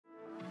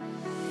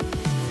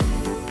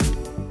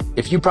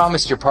If you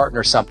promised your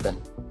partner something,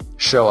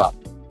 show up.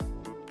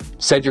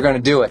 Said you're going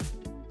to do it,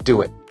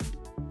 do it.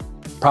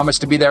 Promise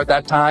to be there at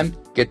that time,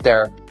 get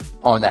there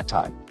on that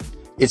time.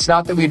 It's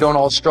not that we don't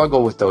all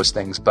struggle with those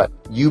things, but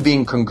you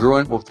being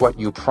congruent with what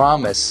you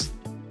promise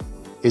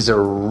is a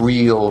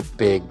real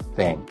big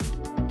thing.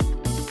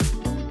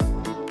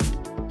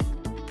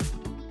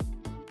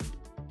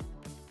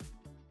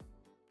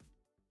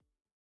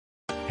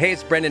 Hey,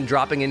 it's Brendan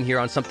dropping in here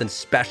on something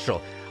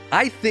special.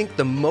 I think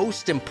the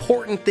most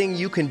important thing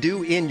you can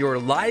do in your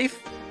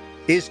life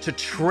is to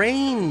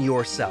train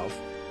yourself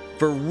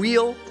for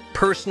real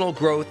personal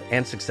growth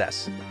and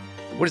success.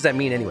 What does that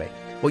mean anyway?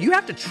 Well, you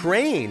have to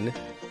train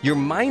your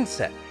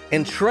mindset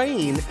and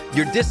train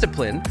your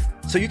discipline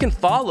so you can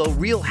follow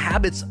real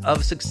habits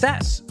of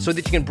success, so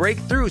that you can break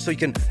through, so you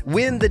can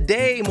win the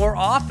day more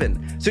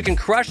often, so you can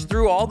crush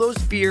through all those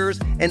fears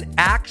and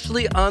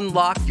actually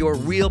unlock your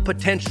real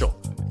potential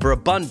for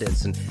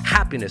abundance and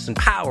happiness and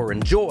power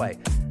and joy.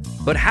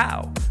 But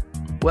how?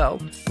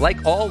 Well,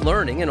 like all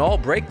learning and all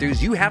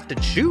breakthroughs, you have to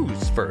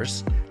choose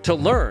first to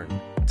learn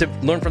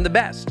from the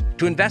best,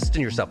 to invest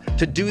in yourself,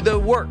 to do the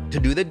work, to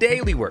do the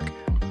daily work.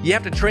 You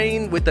have to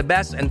train with the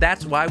best, and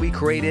that's why we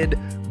created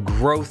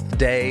Growth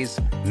Day's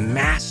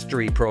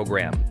Mastery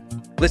Program.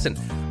 Listen,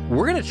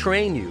 we're going to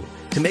train you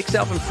to make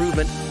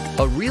self-improvement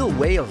a real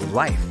way of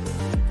life,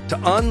 to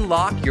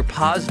unlock your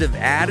positive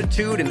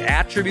attitude and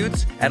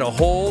attributes at a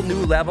whole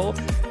new level,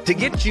 to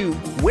get you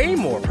way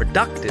more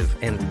productive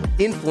and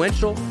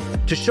influential,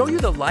 to show you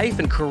the life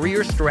and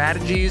career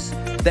strategies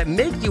that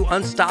make you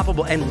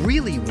unstoppable and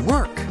really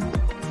work.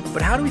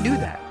 But how do we do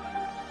that?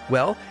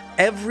 Well,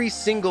 every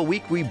single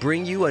week we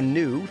bring you a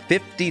new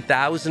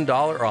 $50,000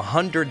 or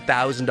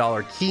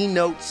 $100,000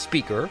 keynote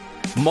speaker,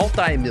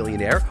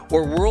 multimillionaire,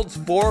 or world's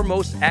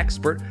foremost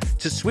expert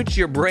to switch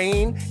your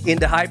brain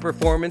into high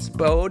performance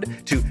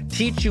mode, to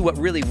teach you what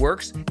really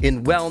works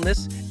in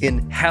wellness,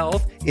 in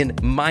health, in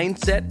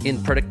mindset,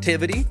 in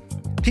productivity.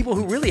 People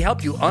who really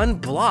help you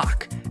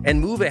unblock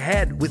and move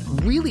ahead with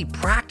really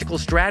practical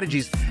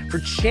strategies for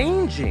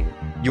changing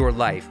your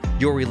life,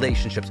 your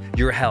relationships,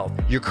 your health,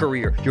 your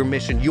career, your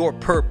mission, your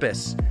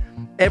purpose.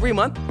 Every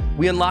month,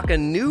 we unlock a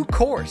new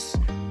course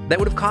that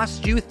would have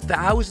cost you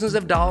thousands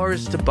of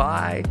dollars to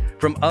buy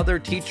from other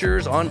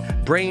teachers on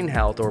brain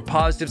health or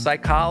positive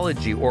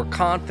psychology or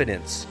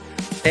confidence.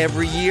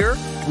 Every year,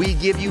 we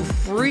give you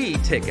free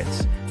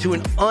tickets to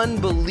an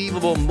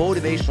unbelievable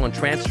motivational and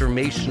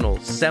transformational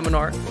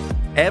seminar.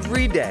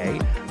 Every day,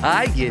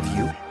 I give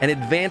you an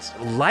advanced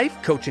life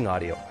coaching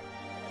audio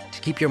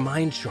to keep your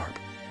mind sharp,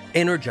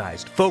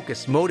 energized,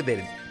 focused,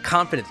 motivated,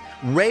 confident,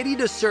 ready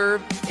to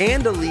serve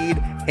and to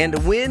lead and to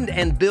win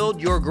and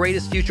build your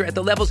greatest future at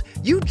the levels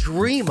you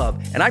dream of.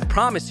 And I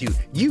promise you,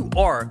 you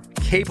are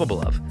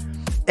capable of.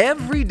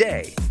 Every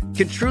day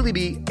can truly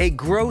be a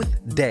growth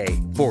day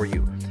for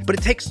you. But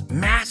it takes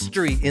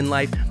mastery in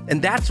life, and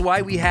that's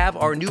why we have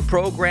our new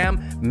program,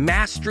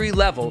 Mastery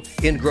Level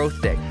in Growth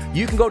Day.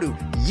 You can go to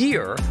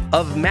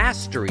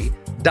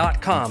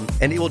yearofmastery.com,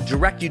 and it will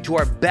direct you to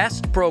our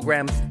best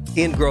program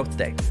in Growth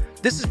Day.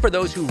 This is for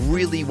those who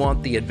really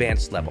want the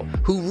advanced level,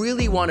 who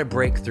really want to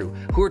break through,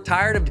 who are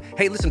tired of,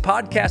 hey, listen,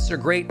 podcasts are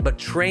great, but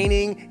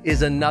training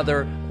is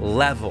another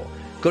level.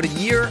 Go to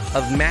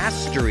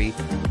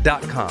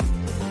yearofmastery.com.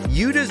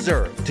 You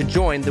deserve to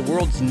join the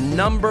world's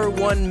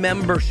 #1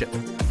 membership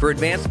for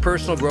advanced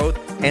personal growth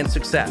and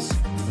success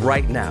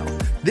right now.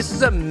 This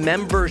is a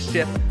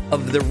membership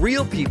of the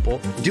real people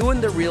doing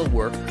the real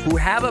work, who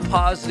have a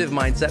positive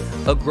mindset,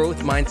 a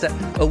growth mindset,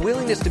 a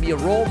willingness to be a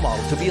role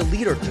model, to be a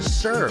leader, to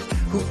serve,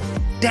 who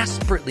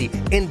desperately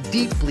and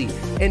deeply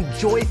and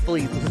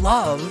joyfully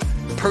love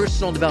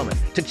personal development,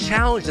 to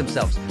challenge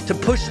themselves, to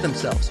push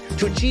themselves,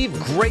 to achieve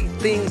great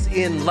things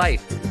in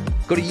life.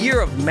 Go to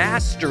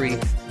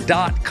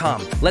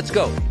yearofmastery.com. Let's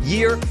go.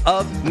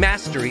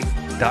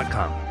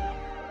 yearofmastery.com.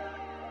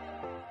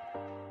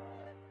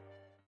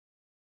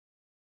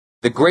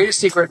 The greatest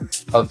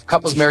secret of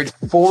couples married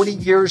 40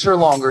 years or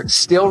longer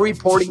still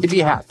reporting to be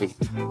happy,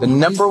 the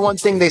 #1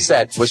 thing they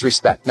said was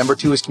respect.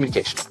 #2 is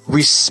communication.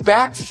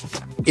 Respect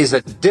is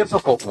a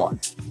difficult one.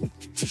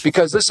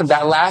 Because listen,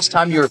 that last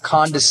time you were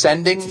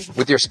condescending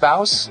with your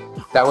spouse,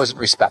 that wasn't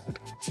respect.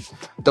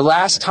 The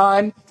last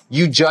time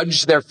you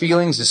judged their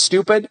feelings as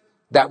stupid,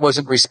 that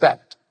wasn't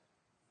respect.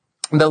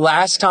 The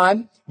last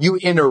time you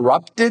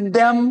interrupted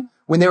them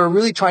when they were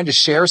really trying to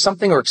share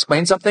something or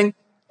explain something,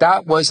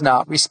 that was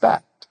not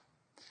respect.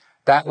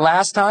 That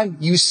last time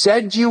you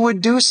said you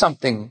would do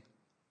something,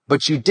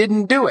 but you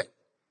didn't do it,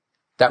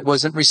 that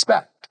wasn't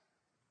respect.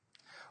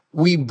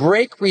 We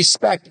break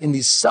respect in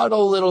these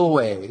subtle little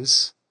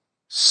ways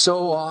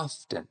so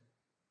often.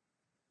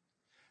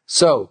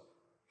 So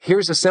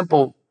here's a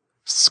simple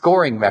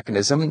scoring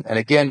mechanism. And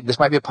again, this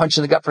might be a punch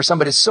in the gut for some,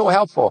 but it's so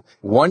helpful.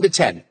 1 to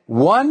 10.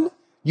 1,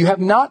 you have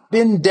not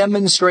been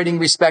demonstrating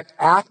respect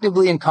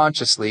actively and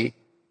consciously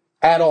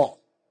at all.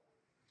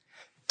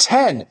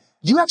 10,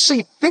 you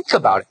actually think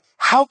about it.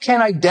 How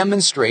can I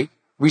demonstrate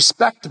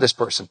respect to this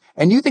person?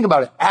 And you think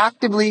about it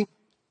actively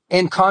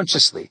and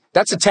consciously.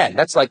 That's a 10.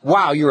 That's like,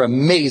 wow, you're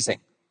amazing.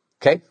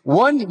 Okay.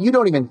 1, you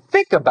don't even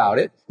think about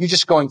it. You're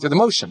just going through the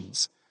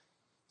motions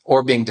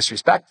or being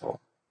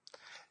disrespectful.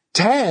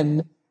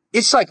 10,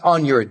 it's like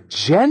on your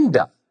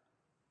agenda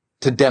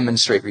to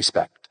demonstrate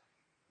respect.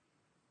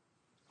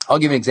 I'll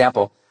give you an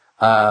example.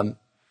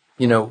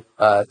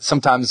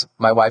 Sometimes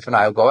my wife and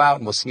I will go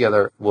out and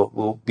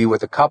we'll be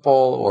with a couple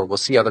or we'll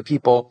see other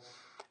people.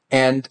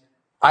 And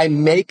I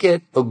make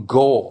it a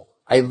goal.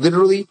 I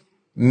literally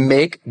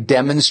make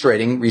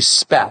demonstrating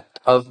respect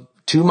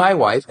to my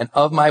wife and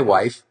of my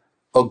wife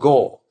a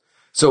goal.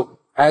 So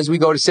as we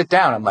go to sit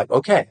down, I'm like,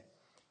 okay,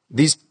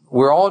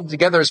 we're all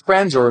together as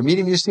friends or we're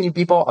meeting these new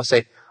people. I'll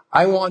say,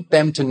 I want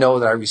them to know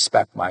that I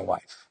respect my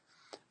wife.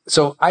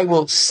 So I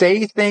will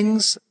say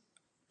things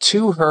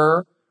to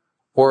her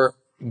or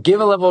give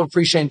a level of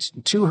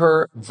appreciation to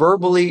her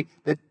verbally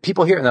that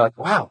people hear and they're like,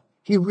 wow,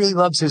 he really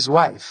loves his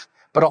wife.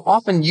 But I'll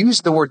often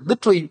use the word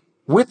literally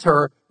with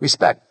her,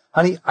 respect.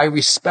 Honey, I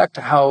respect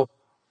how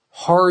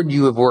hard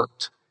you have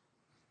worked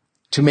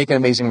to make an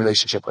amazing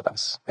relationship with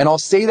us. And I'll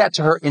say that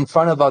to her in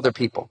front of other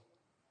people.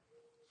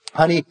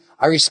 Honey,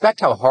 I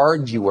respect how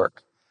hard you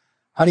work.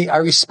 Honey, I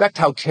respect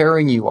how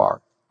caring you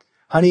are.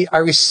 Honey, I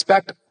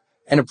respect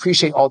and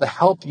appreciate all the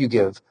help you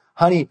give.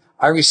 Honey,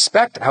 I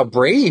respect how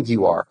brave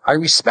you are. I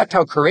respect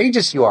how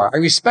courageous you are. I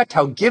respect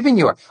how giving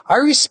you are. I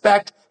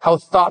respect how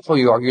thoughtful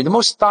you are. You're the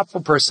most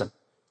thoughtful person.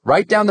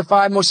 Write down the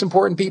 5 most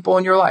important people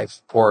in your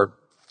life, or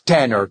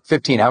 10 or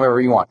 15, however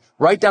you want.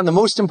 Write down the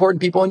most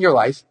important people in your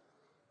life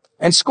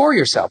and score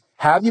yourself.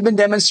 Have you been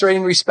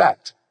demonstrating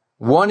respect?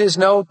 1 is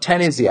no,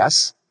 10 is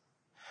yes.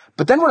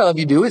 But then what I'll have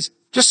you do is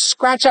just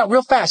scratch out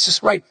real fast.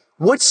 Just write,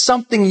 what's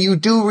something you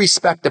do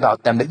respect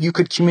about them that you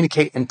could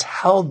communicate and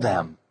tell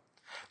them?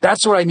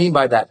 That's what I mean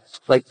by that.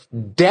 Like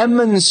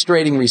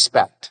demonstrating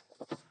respect.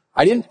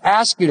 I didn't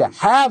ask you to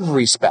have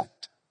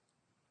respect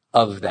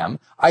of them.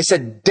 I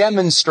said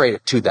demonstrate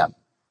it to them.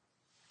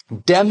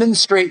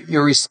 Demonstrate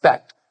your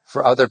respect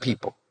for other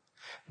people.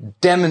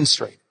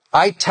 Demonstrate.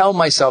 I tell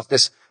myself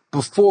this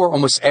before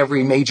almost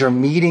every major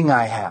meeting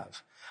I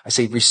have. I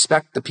say,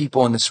 respect the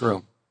people in this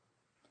room.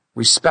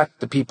 Respect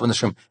the people in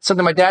this room.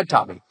 Something my dad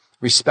taught me.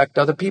 Respect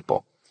other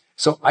people.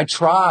 So I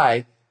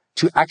try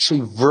to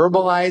actually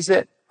verbalize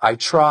it. I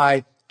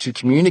try to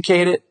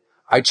communicate it.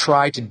 I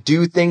try to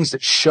do things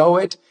that show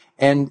it.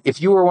 And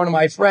if you were one of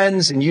my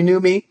friends and you knew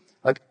me,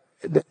 like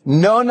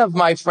none of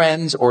my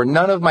friends or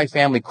none of my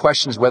family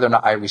questions whether or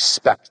not I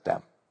respect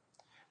them.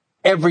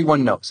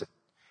 Everyone knows it.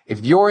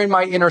 If you're in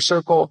my inner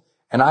circle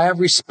and I have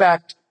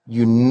respect,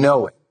 you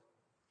know it.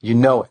 You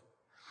know it.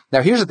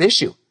 Now here's the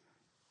issue.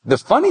 The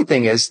funny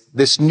thing is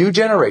this new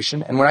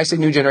generation, and when I say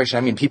new generation,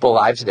 I mean people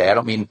alive today. I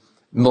don't mean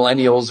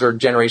millennials or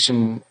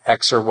Generation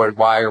X or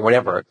Y or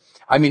whatever.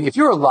 I mean, if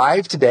you're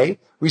alive today,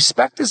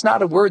 respect is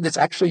not a word that's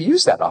actually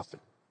used that often.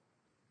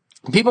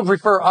 People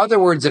prefer other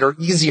words that are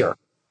easier.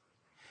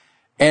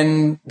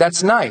 And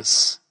that's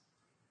nice.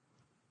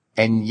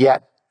 And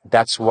yet,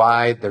 that's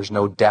why there's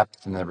no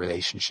depth in the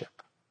relationship.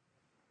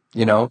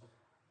 You know,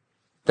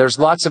 there's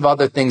lots of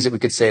other things that we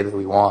could say that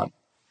we want.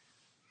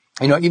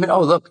 You know, even,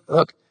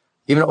 look,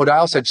 even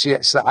Odile said, she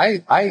said,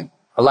 I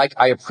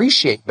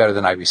appreciate better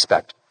than I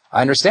respect.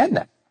 I understand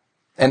that.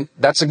 And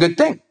that's a good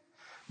thing.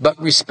 But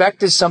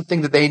respect is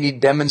something that they need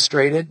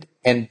demonstrated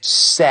and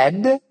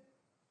said,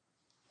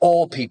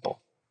 all people.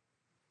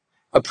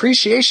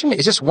 Appreciation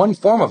is just one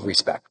form of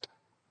respect.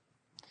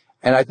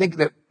 And I think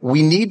that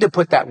we need to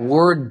put that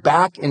word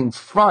back in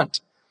front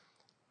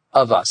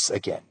of us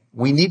again.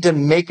 We need to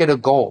make it a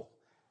goal.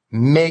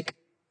 Make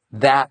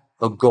that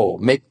a goal.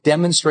 Make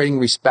demonstrating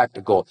respect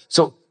a goal.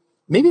 So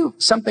maybe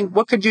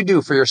what could you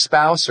do for your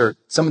spouse or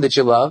someone that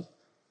you love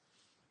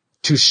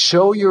to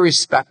show your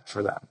respect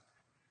for them?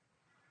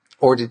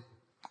 Or to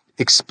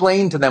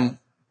explain to them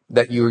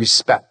that you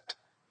respect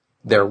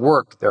their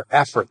work, their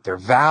effort, their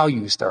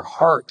values, their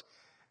heart,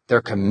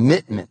 their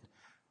commitment.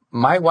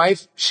 My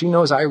wife, she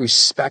knows I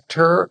respect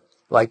her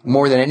like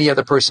more than any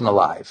other person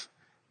alive.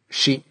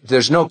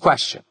 There's no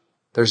question.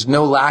 There's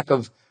no lack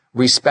of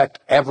respect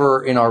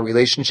ever in our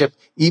relationship,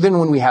 even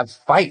when we have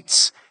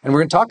fights. And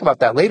we're going to talk about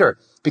that later,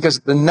 because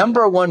the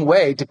number one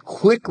way to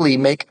quickly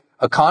make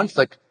a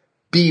conflict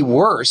be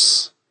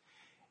worse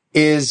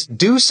is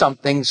do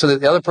something so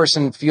that the other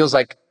person feels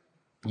like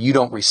you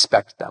don't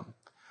respect them.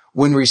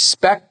 When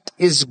respect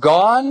is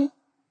gone,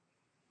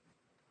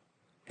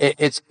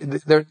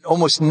 there's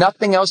almost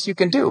nothing else you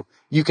can do.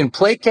 You can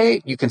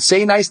placate, you can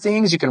say nice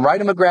things, you can write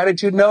them a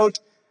gratitude note,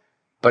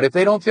 but if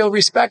they don't feel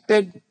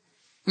respected,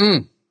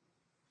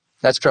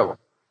 that's trouble.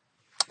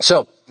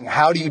 So,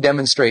 how do you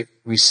demonstrate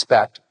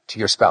respect to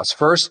your spouse?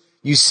 First,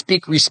 you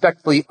speak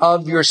respectfully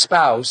of your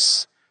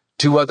spouse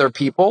to other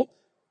people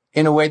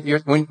in a way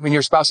that when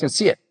your spouse can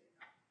see it.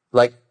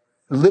 Like,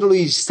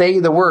 literally say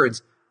the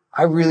words,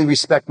 I really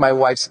respect my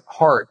wife's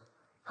heart,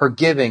 her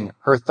giving,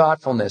 her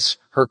thoughtfulness,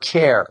 her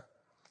care.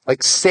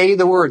 Like, say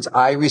the words,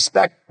 I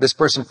respect this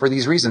person for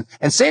these reasons.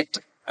 And say it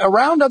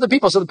around other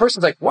people so the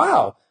person's like,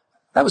 wow,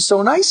 that was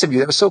so nice of you.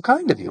 That was so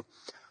kind of you.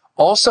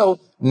 Also,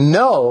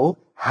 know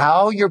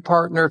how your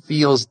partner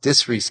feels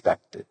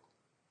disrespected.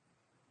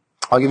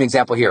 I'll give you an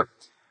example here.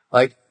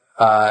 Like,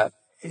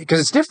 because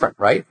it's different,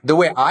 right? The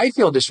way I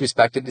feel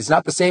disrespected is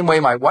not the same way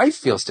my wife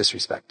feels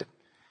disrespected,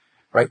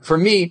 right? For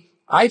me,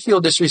 I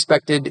feel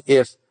disrespected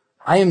if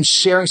I am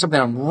sharing something,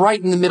 I'm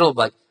right in the middle of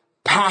like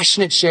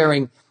passionate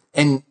sharing,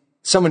 and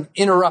someone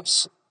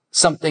interrupts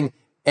something,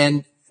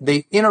 and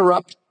they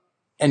interrupt,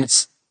 and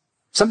it's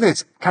something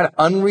that's kind of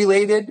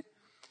unrelated,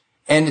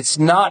 and it's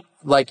not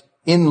like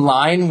in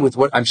line with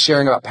what I'm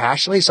sharing about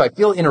passionately. So I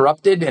feel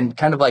interrupted and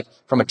kind of like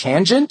from a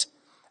tangent,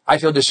 I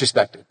feel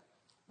disrespected.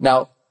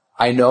 Now,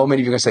 I know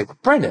many of you are going to say,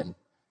 Brendan,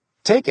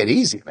 take it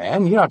easy,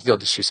 man. You don't have to feel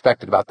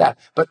disrespected about that.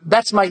 But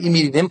that's my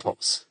immediate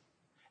impulse.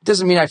 It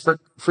doesn't mean I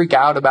freak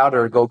out about it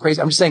or go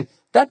crazy. I'm just saying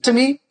that to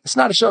me, it's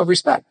not a show of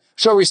respect.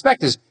 Show of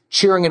respect is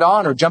cheering it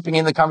on or jumping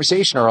in the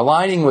conversation or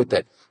aligning with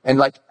it and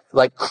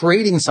like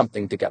creating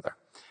something together.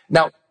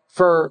 Now,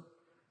 for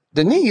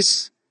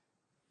Denise,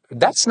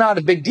 that's not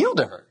a big deal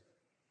to her.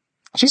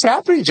 She's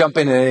happy to jump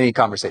in any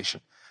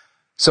conversation.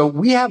 So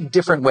we have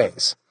different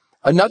ways.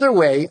 Another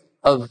way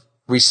of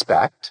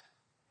respect,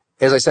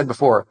 as I said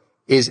before,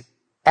 is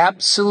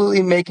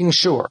absolutely making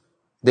sure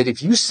that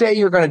if you say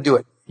you're going to do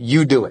it,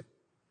 you do it.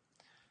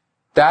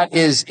 That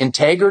is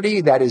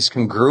integrity. That is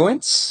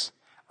congruence.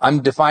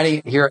 I'm defining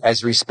it here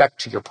as respect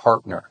to your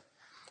partner.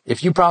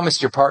 If you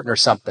promised your partner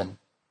something,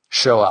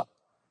 show up.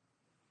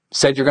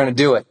 Said you're going to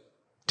do it,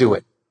 do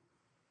it.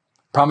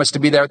 Promise to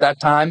be there at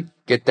that time,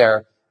 get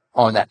there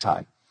on that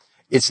time.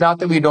 It's not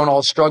that we don't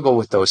all struggle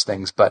with those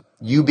things, but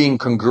you being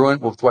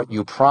congruent with what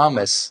you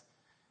promise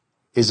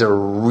is a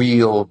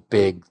real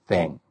big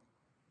thing,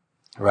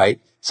 right?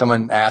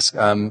 Someone asked,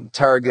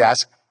 Tarek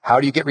asked, how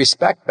do you get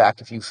respect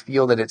back if you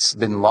feel that it's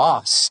been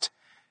lost?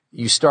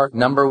 You start,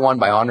 number one,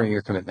 by honoring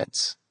your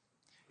commitments.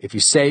 If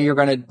you say you're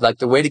going to, like,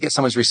 the way to get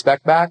someone's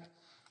respect back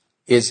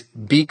is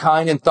be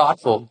kind and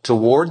thoughtful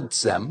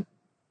towards them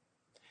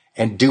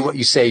and do what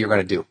you say you're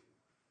going to do.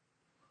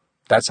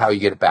 That's how you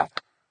get it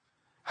back.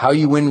 How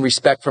you win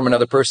respect from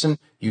another person,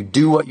 you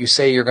do what you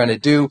say you're going to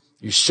do,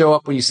 you show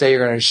up when you say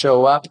you're going to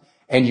show up,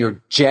 and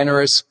you're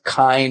generous,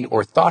 kind,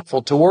 or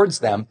thoughtful towards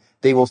them,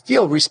 they will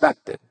feel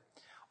respected.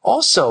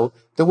 Also,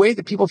 the way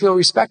that people feel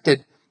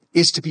respected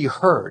is to be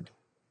heard.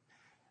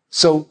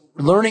 So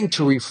learning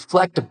to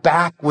reflect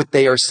back what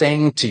they are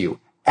saying to you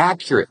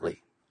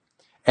accurately.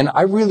 And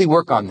I really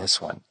work on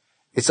this one.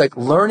 It's like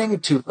learning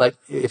to, like,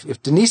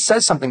 if Denise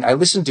says something, I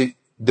listen to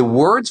the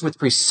words with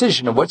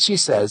precision of what she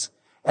says,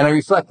 and I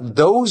reflect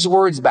those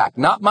words back.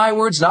 Not my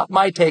words, not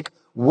my take,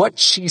 what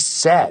she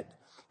said.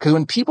 Because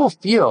when people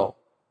feel,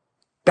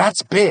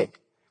 that's big.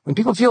 When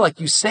people feel like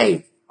you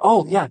say,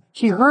 oh yeah,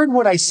 he heard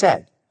what I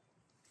said,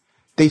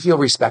 they feel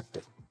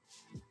respected.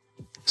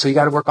 So you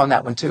got to work on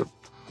that one too.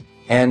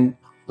 And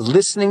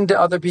listening to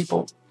other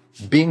people,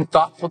 being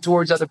thoughtful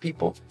towards other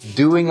people,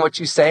 doing what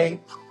you say,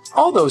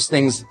 all those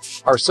things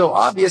are so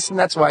obvious. And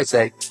that's why I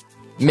say,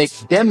 make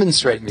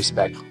demonstrating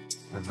respect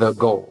the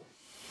goal.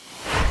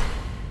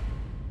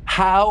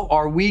 How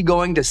are we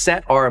going to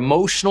set our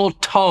emotional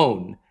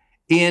tone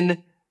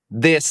in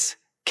this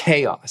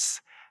chaos?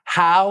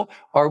 How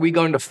are we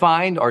going to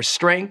find our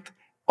strength,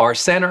 our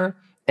center,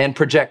 and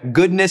project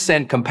goodness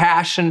and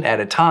compassion at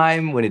a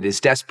time when it is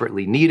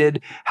desperately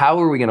needed? How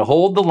are we going to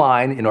hold the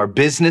line in our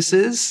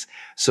businesses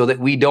so that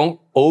we don't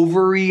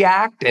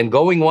overreact and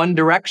going one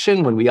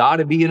direction when we ought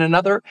to be in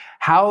another?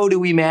 How do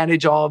we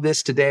manage all of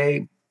this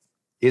today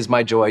is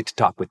my joy to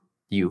talk with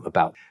you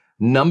about.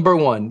 Number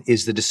one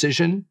is the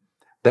decision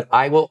that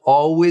I will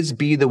always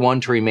be the one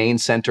to remain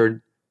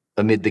centered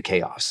amid the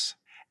chaos.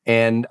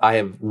 And I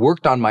have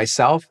worked on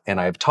myself and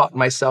I have taught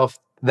myself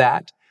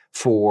that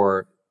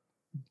for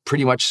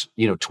pretty much,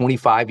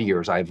 25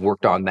 years. I've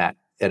worked on that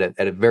at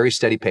a very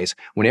steady pace.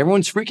 When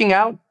everyone's freaking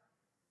out,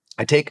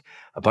 I take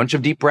a bunch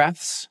of deep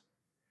breaths.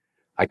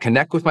 I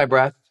connect with my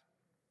breath.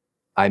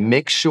 I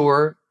make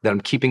sure that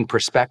I'm keeping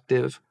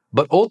perspective.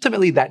 But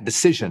ultimately, that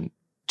decision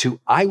to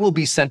I will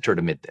be centered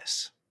amid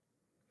this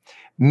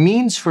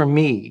means for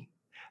me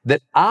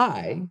that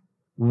I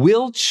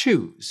will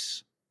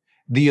choose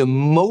the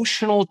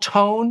emotional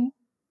tone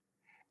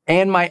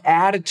and my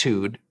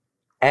attitude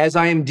as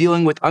I am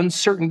dealing with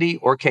uncertainty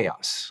or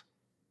chaos.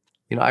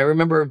 I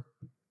remember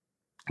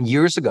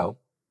years ago,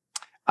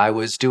 I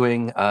was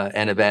doing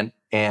an event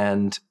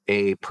and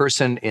a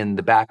person in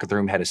the back of the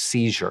room had a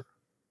seizure.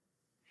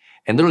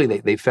 And literally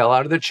they fell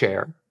out of their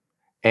chair,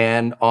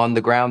 and on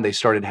the ground, they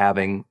started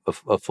having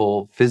a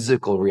full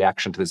physical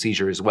reaction to the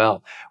seizure as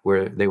well,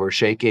 where they were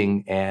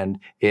shaking, and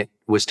it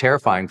was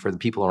terrifying for the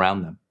people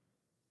around them.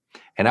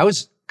 And I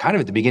was kind of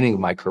at the beginning of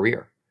my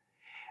career.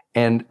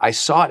 And I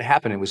saw it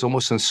happen. It was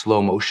almost in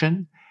slow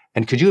motion.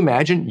 And could you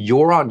imagine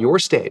you're on your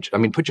stage? I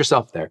mean, put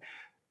yourself there.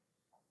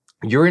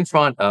 You're in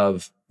front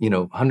of,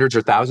 hundreds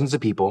or thousands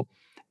of people.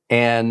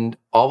 And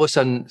all of a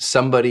sudden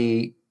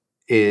somebody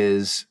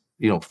is,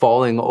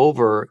 falling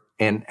over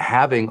and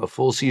having a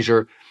full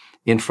seizure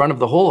in front of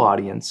the whole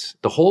audience.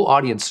 The whole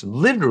audience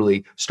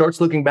literally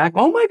starts looking back.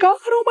 Oh my God,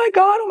 oh my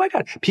God, oh my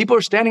God. People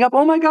are standing up.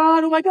 Oh my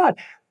God, oh my God.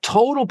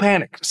 Total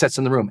panic sets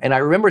in the room. And I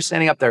remember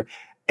standing up there,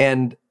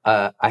 and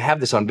I have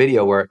this on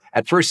video where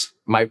at first,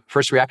 my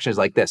first reaction is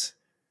like this,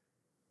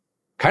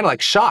 kind of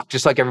like shock,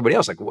 just like everybody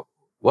else, like,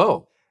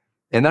 whoa.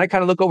 And then I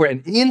kind of look over,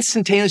 and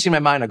instantaneously in my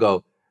mind, I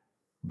go,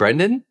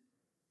 Brendan,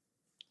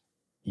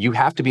 you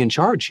have to be in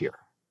charge here.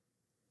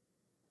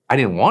 I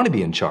didn't want to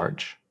be in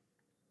charge.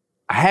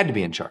 I had to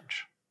be in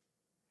charge.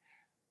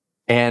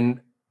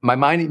 And my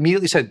mind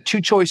immediately said,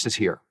 two choices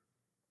here.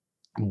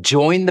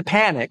 Join the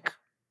panic,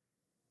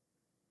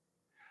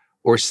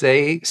 or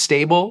stay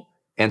stable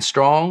and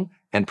strong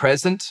and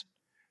present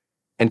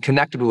and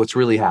connected with what's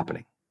really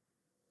happening.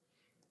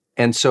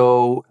 And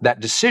so that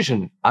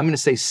decision, I'm going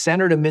to say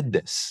centered amid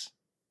this,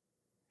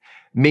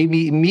 made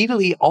me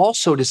immediately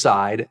also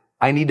decide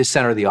I need to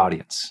center the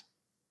audience.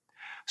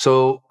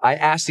 So I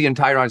asked the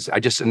entire audience, I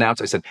just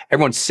announced, I said,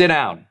 everyone sit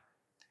down.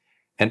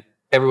 And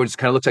everyone just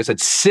kind of looked, I said,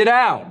 sit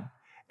down.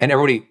 And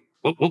everybody,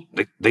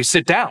 they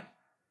sit down.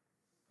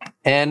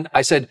 And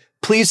I said,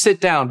 please sit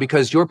down,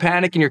 because your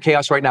panic and your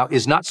chaos right now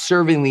is not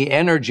serving the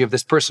energy of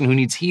this person who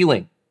needs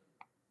healing.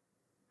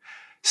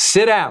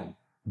 Sit down.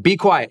 Be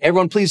quiet.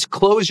 Everyone, please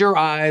close your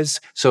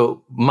eyes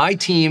so my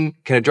team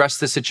can address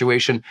this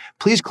situation.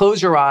 Please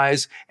close your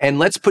eyes, and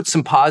let's put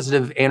some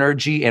positive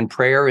energy and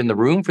prayer in the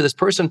room for this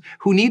person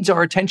who needs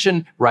our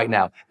attention right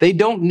now. They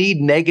don't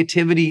need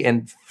negativity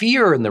and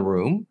fear in the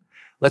room.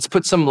 Let's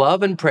put some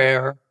love and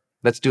prayer.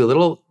 Let's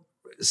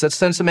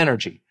send some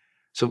energy.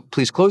 So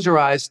please close your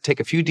eyes, take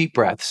a few deep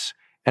breaths,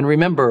 and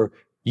remember,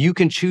 you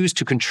can choose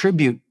to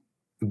contribute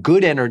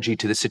good energy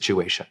to the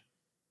situation.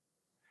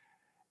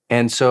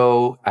 And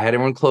so I had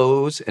everyone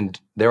close and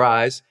their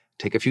eyes,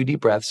 take a few deep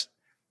breaths,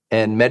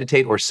 and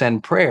meditate or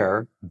send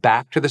prayer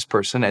back to this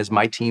person as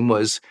my team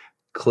was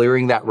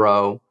clearing that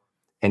row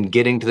and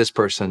getting to this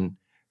person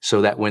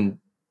so that when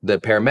the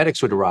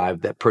paramedics would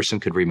arrive, that person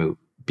could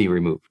be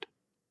removed.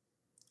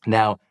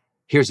 Now,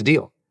 here's the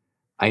deal.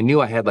 I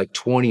knew I had like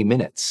 20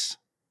 minutes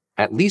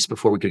at least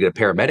before we could get a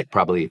paramedic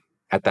probably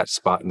at that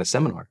spot in the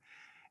seminar.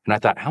 And I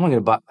thought, how am I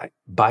going to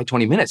buy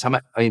 20 minutes?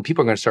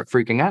 People are going to start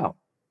freaking out.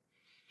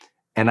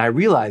 And I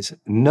realized,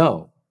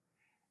 no,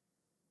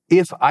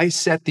 if I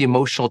set the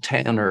emotional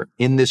tenor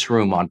in this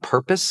room on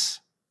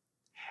purpose,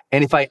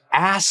 and if I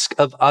ask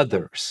of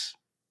others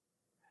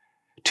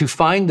to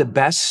find the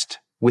best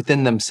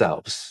within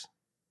themselves,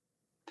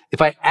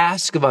 if I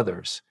ask of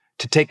others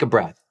to take a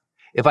breath,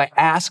 if I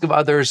ask of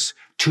others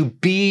to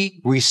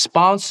be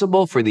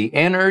responsible for the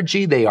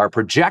energy they are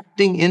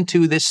projecting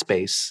into this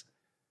space,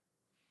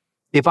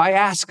 if I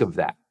ask of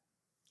that,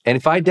 and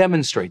if I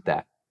demonstrate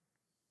that,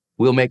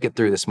 we'll make it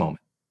through this moment.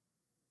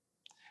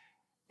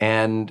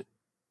 And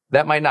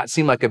that might not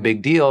seem like a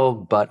big deal,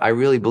 but I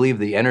really believe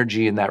the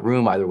energy in that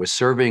room either was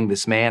serving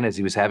this man as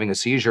he was having a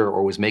seizure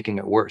or was making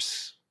it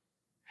worse.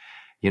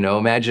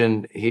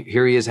 Imagine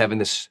here he is having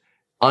this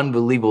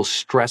unbelievable,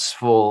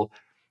 stressful,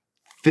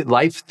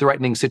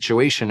 life-threatening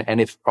situation. And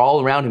if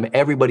all around him,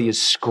 everybody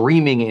is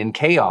screaming in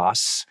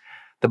chaos,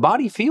 the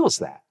body feels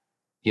that,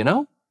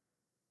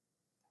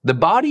 The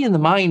body and the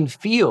mind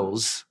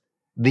feels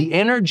the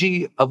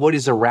energy of what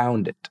is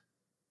around it.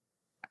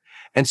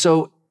 And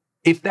so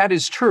if that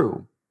is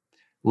true,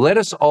 let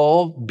us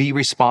all be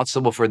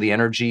responsible for the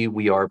energy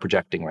we are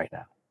projecting right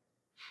now.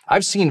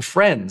 I've seen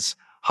friends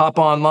hop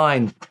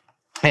online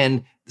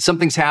and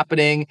something's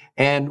happening,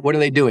 and what are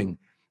they doing?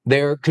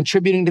 They're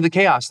contributing to the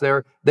chaos.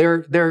 They're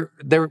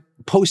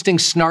posting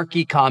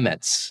snarky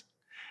comments.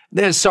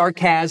 There's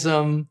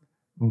sarcasm,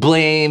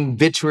 blame,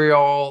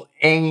 vitriol,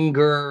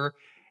 anger.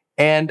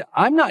 And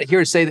I'm not here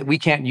to say that we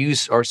can't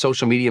use our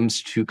social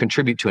mediums to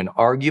contribute to an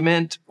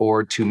argument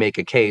or to make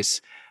a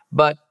case,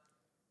 but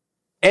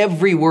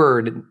every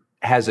word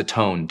has a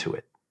tone to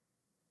it.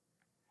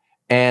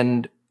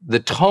 And the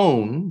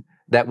tone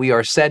that we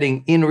are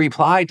setting in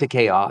reply to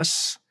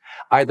chaos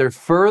either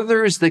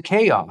furthers the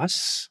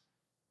chaos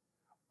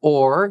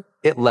or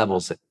it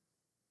levels it.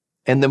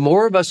 And the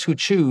more of us who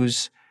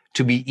choose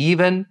to be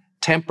even,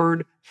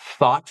 tempered,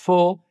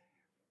 thoughtful,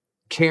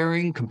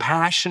 caring,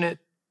 compassionate,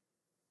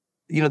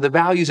 the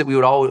values that we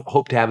would all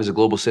hope to have as a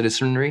global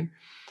citizenry,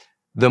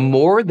 the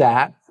more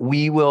that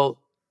we will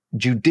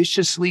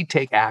judiciously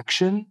take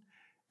action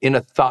in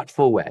a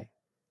thoughtful way.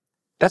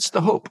 That's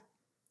the hope.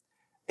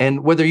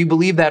 And whether you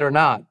believe that or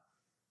not,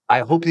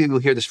 I hope that you will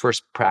hear this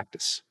first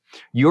practice.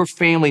 Your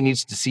family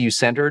needs to see you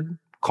centered,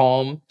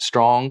 calm,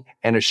 strong,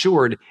 and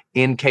assured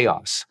in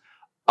chaos.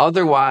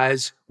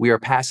 Otherwise, we are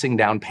passing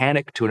down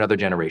panic to another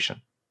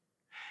generation.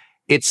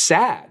 It's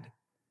sad,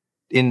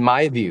 in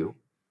my view,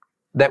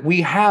 that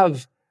we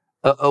have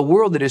a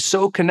world that is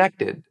so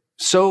connected,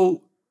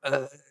 so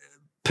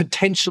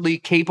potentially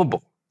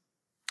capable,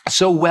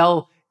 so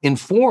well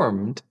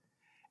informed,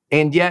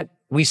 and yet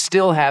we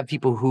still have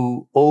people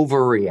who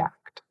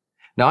overreact.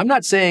 Now, I'm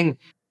not saying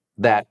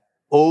that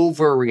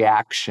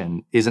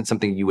overreaction isn't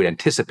something you would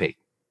anticipate,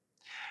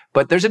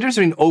 but there's a difference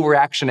between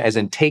overreaction as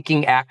in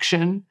taking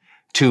action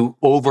to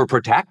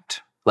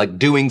overprotect, like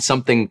doing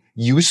something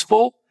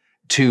useful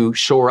to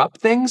shore up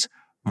things,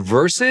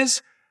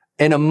 versus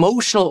an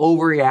emotional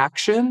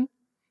overreaction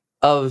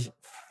of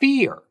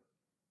fear,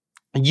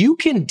 you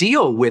can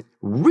deal with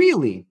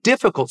really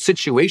difficult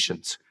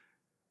situations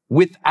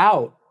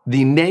without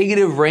the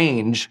negative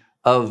range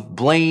of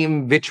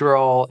blame,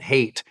 vitriol,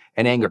 hate,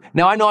 and anger.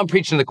 Now, I know I'm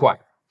preaching to the choir,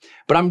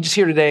 but I'm just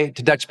here today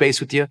to touch base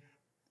with you.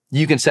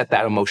 You can set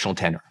that emotional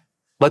tenor.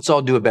 Let's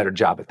all do a better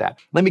job at that.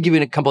 Let me give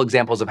you a couple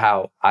examples of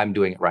how I'm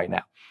doing it right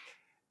now.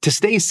 To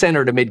stay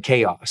centered amid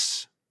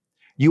chaos,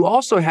 you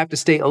also have to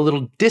stay a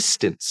little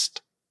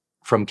distanced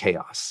from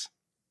chaos,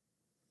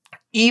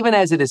 even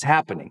as it is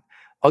happening.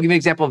 I'll give you an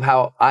example of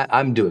how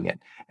I'm doing it.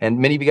 And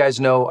many of you guys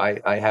know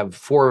I have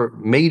 4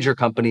 major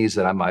companies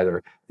that I'm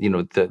either,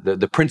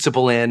 the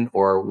principal in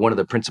or one of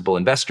the principal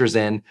investors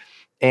in.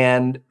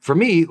 And for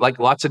me, like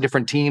lots of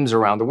different teams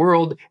around the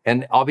world,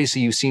 and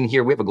obviously you've seen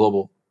here, we have a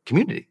global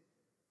community.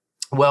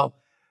 Well,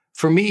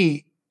 for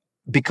me,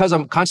 because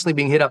I'm constantly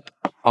being hit up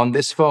on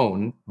this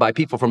phone by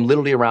people from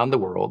literally around the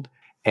world,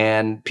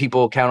 and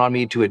people count on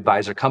me to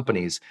advise their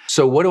companies.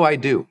 So what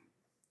do?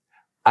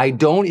 I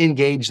don't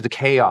engage the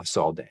chaos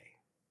all day.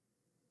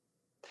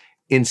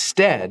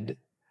 Instead,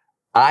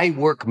 I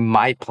work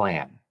my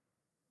plan.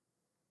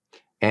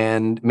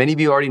 And many of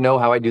you already know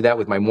how I do that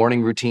with my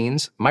morning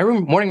routines. My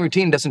morning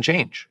routine doesn't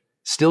change.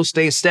 Still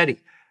stays steady.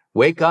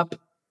 Wake up,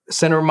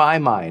 center my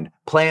mind,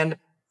 plan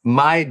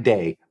my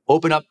day,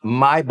 open up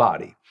my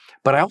body.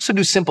 But I also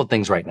do simple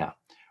things right now.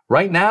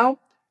 Right now,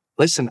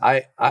 listen,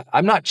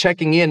 I'm not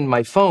checking in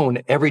my phone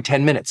every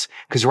 10 minutes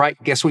because,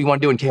 guess what you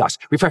want to do in chaos?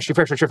 Refresh.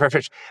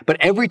 But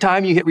every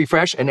time you hit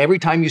refresh and every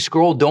time you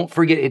scroll, don't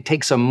forget it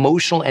takes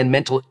emotional and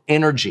mental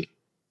energy.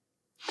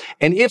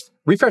 And if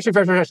refresh,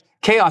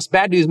 chaos,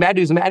 bad news,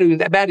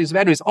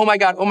 oh my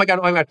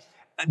God.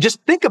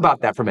 Just think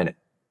about that for a minute.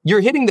 You're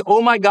hitting the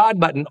oh my God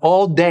button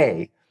all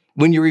day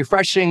when you're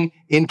refreshing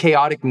in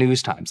chaotic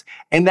news times.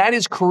 And that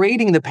is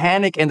creating the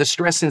panic and the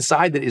stress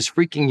inside that is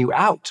freaking you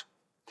out.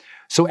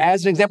 So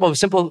as an example of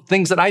simple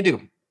things that I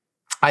do,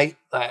 I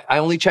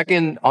only check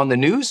in on the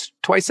news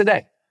twice a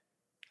day.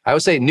 I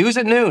would say news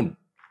at noon,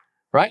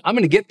 right? I'm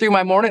going to get through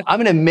my morning. I'm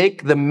going to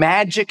make the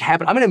magic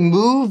happen. I'm going to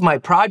move my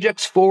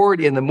projects forward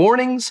in the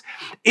mornings.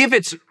 If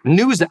it's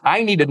news that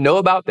I need to know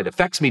about that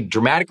affects me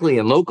dramatically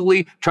and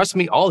locally, trust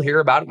me, I'll hear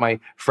about it. My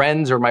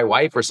friends or my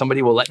wife or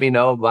somebody will let me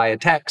know via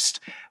text.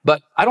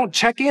 But I don't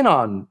check in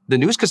on the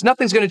news because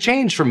nothing's going to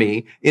change for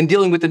me in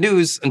dealing with the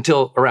news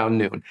until around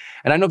noon.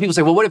 And I know people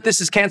say, well, what if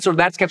this is canceled or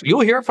that's canceled?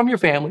 You'll hear it from your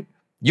family.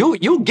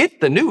 You'll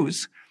get the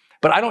news.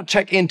 But I don't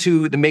check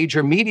into the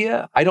major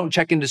media. I don't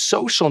check into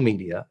social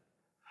media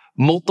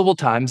multiple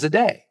times a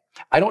day.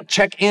 I don't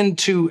check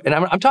into, and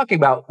I'm talking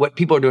about what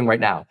people are doing right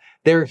now.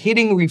 They're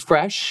hitting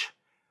refresh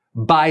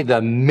by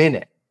the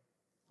minute,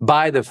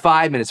 by the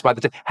 5 minutes, by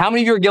the 10. How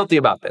many of you are guilty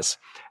about this?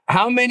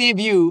 How many of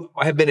you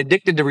have been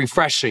addicted to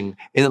refreshing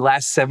in the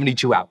last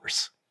 72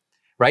 hours,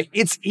 right?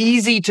 It's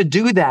easy to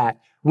do that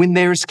when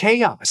there's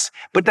chaos,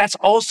 but that's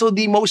also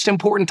the most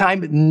important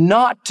time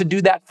not to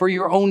do that for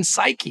your own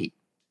psyche,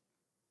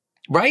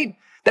 right?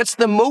 That's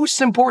the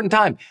most important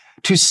time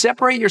to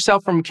separate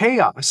yourself from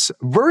chaos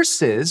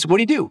versus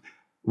what do?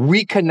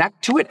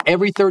 Reconnect to it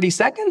every 30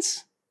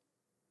 seconds?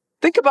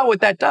 Think about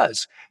what that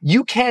does.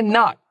 You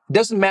cannot,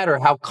 doesn't matter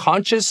how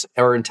conscious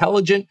or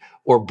intelligent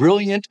or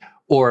brilliant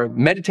or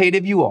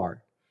meditative you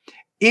are,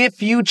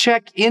 if you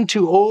check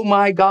into, oh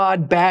my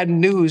God, bad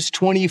news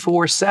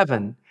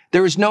 24/7,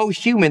 there is no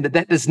human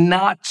that does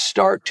not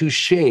start to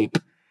shape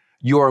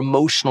your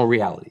emotional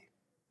reality.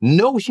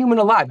 No human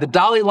alive. The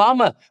Dalai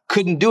Lama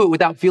couldn't do it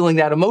without feeling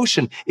that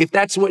emotion if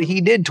that's what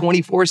he did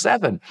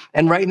 24/7.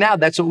 And right now,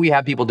 that's what we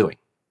have people doing.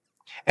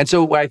 And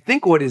so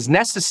what is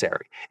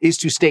necessary is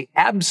to stay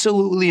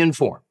absolutely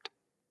informed,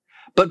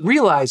 but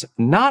realize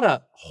not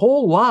a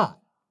whole lot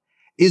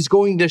is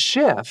going to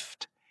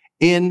shift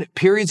in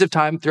periods of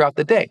time throughout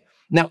the day.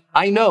 Now,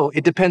 I know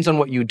it depends on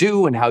what you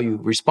do and how you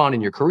respond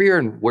in your career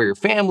and where your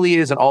family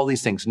is and all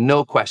these things.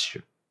 No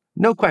question.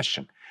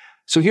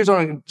 So here's what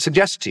I'm going to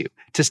suggest to you.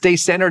 To stay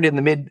centered in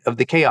the mid of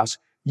the chaos,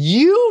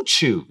 you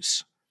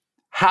choose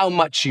how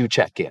much you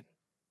check in.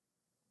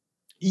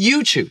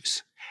 You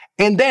choose.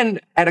 And then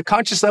at a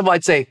conscious level,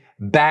 I'd say,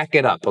 back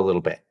it up a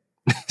little bit.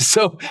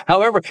 So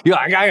however, you're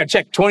like, I got to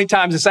check 20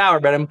 times this hour,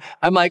 but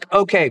I'm like,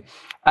 okay,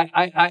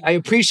 I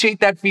appreciate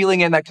that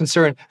feeling and that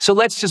concern. So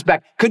let's just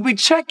back. Could we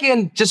check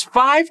in just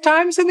 5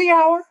 times in the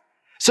hour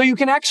so you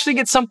can actually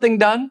get something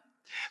done?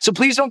 So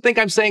please don't think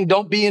I'm saying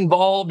don't be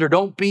involved or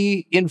don't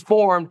be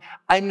informed.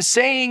 I'm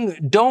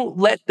saying don't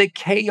let the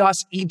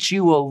chaos eat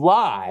you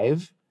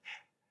alive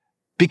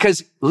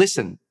because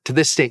listen to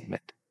this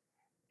statement.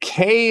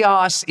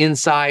 Chaos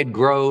inside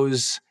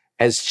grows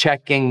as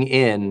checking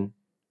in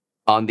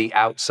on the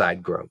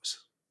outside grows,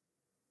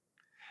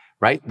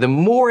 right? The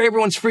more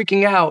everyone's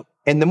freaking out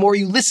and the more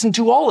you listen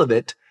to all of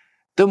it,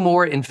 the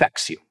more it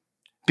infects you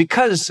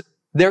because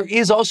there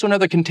is also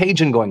another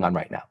contagion going on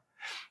right now.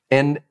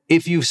 And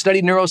if you've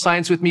studied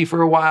neuroscience with me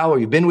for a while, or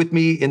you've been with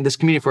me in this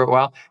community for a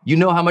while, you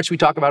know how much we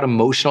talk about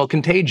emotional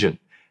contagion.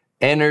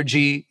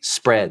 Energy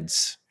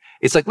spreads.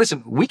 It's like,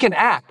 listen, we can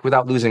act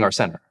without losing our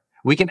center.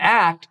 We can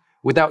act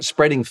without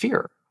spreading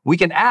fear. We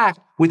can act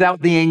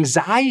without the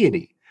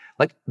anxiety.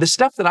 Like the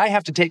stuff that I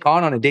have to take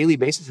on a daily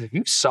basis, if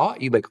you saw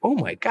it, you'd be like, oh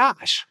my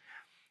gosh.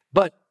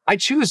 But I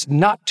choose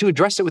not to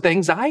address it with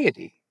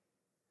anxiety.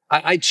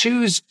 I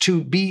choose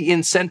to be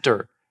in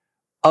center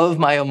of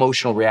my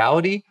emotional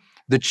reality,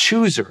 the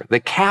chooser, the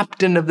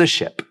captain of the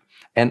ship.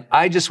 And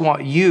I just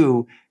want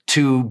you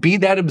to be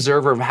that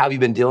observer of how you've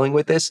been dealing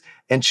with this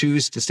and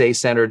choose to stay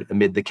centered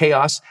amid the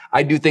chaos.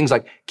 I do things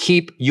like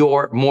keep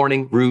your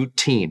morning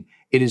routine.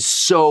 It is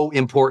so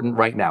important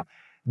right now.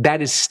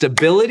 That is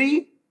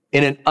stability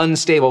in an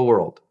unstable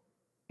world.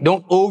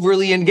 Don't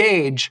overly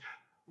engage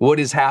what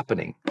is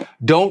happening.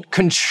 Don't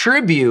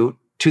contribute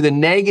to the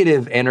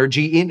negative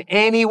energy in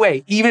any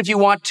way, even if you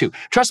want to.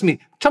 Trust me,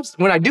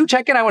 when I do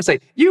check in, I want to say,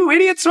 you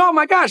idiots, oh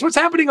my gosh, what's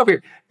happening over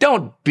here?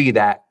 Don't be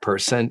that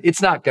person.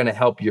 It's not going to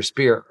help your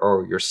spirit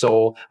or your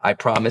soul, I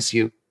promise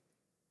you.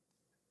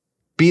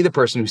 Be the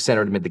person who's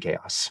centered amid the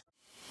chaos.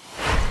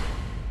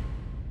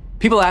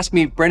 People ask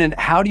me, Brendan,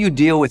 how do you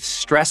deal with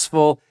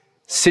stressful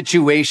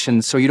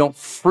situations so you don't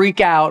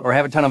freak out or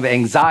have a ton of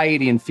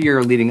anxiety and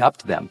fear leading up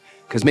to them?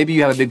 Because maybe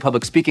you have a big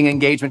public speaking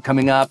engagement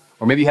coming up,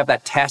 or maybe you have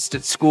that test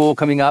at school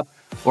coming up,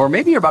 or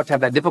maybe you're about to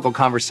have that difficult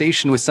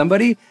conversation with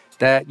somebody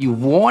that you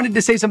wanted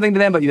to say something to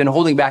them, but you've been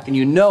holding back and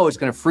you know it's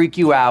going to freak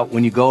you out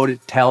when you go to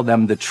tell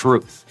them the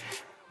truth.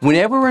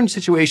 Whenever we're in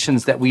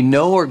situations that we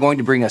know are going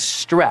to bring us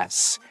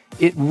stress,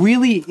 it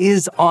really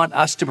is on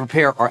us to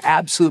prepare our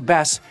absolute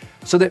best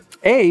so that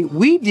A,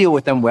 we deal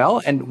with them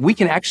well and we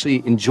can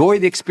actually enjoy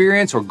the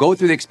experience or go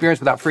through the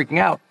experience without freaking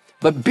out.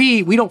 But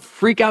B, we don't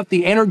freak out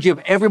the energy of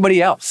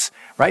everybody else,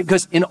 right?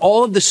 Because in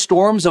all of the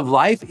storms of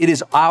life, it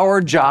is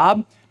our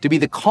job to be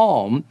the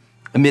calm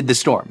amid the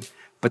storm.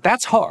 But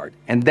that's hard,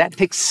 and that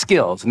takes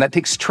skills, and that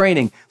takes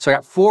training. So I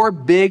got 4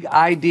 big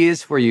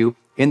ideas for you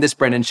in this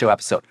Brendan Show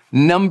episode.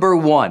 Number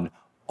 1,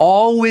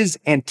 always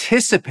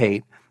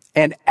anticipate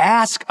and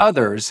ask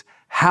others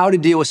how to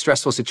deal with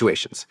stressful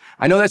situations.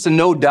 I know that's a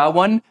no-duh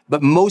one,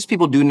 but most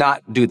people do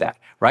not do that,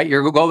 right?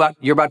 You're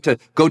about to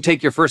go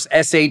take your first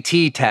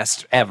SAT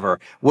test ever.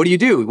 What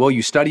do? Well,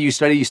 you study,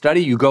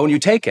 you go and you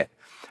take it.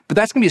 But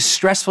that's going to be a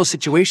stressful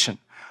situation.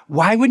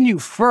 Why wouldn't you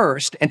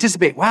first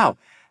anticipate, wow,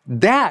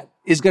 that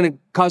is going to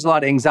cause a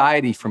lot of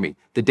anxiety for me.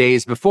 The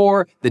days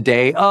before, the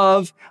day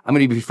of, I'm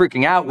going to be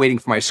freaking out, waiting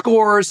for my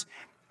scores.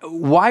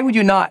 Why would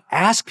you not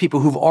ask people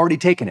who've already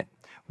taken it?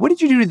 What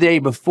did you do the day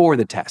before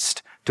the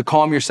test to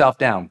calm yourself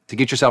down, to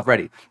get yourself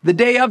ready? The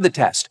day of the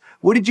test,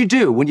 what did you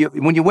do when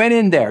you went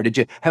in there? Did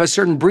you have a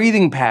certain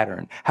breathing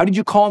pattern? How did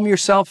you calm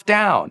yourself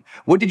down?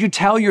 What did you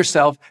tell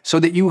yourself so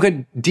that you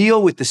could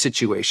deal with the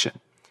situation?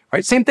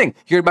 Right? Same thing.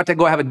 You're about to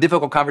go have a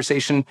difficult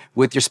conversation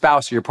with your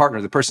spouse or your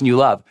partner, the person you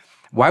love.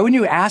 Why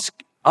wouldn't you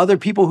ask other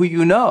people who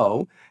you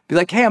know, be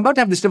like, hey, I'm about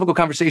to have this difficult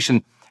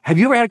conversation. Have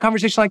you ever had a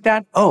conversation like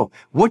that? Oh,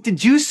 what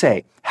did you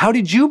say? How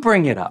did you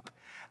bring it up?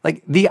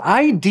 Like the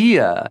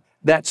idea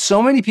that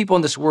so many people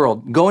in this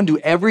world go into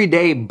every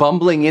day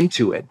bumbling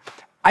into it,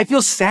 I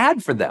feel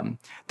sad for them.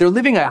 They're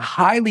living a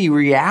highly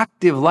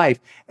reactive life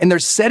and they're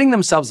setting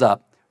themselves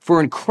up for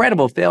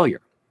incredible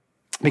failure.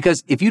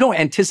 Because if you don't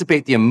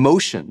anticipate the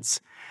emotions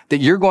that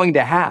you're going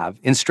to have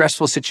in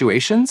stressful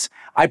situations,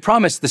 I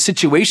promise the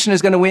situation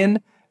is going to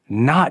win,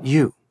 not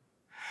you.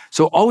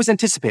 So always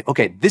anticipate,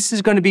 okay, this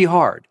is going to be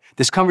hard.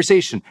 This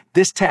conversation,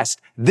 this test,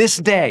 this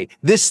day,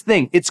 this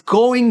thing, it's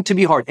going to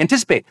be hard.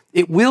 Anticipate,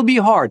 it will be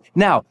hard.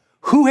 Now,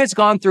 who has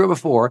gone through it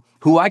before,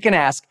 who I can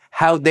ask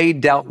how they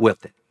dealt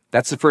with it?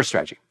 That's the first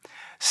strategy.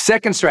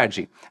 Second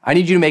strategy, I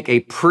need you to make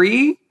a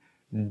pre,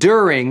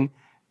 during,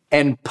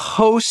 and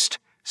post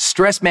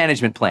stress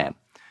management plan.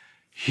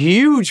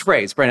 Huge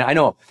phrase, Brandon, I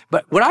know.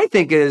 But what I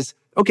think is,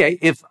 okay,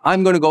 if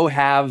I'm going to go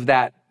have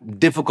that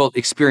difficult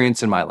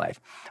experience in my life,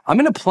 I'm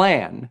going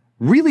to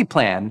really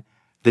plan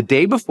the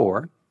day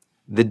before,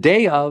 the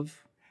day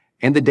of,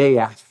 and the day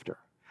after.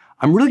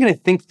 I'm really going to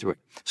think through it.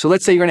 So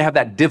let's say you're going to have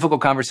that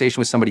difficult conversation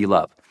with somebody you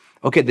love.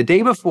 Okay, the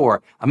day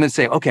before, I'm going to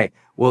say, okay,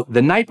 well,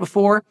 the night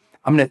before,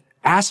 I'm going to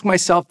ask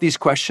myself these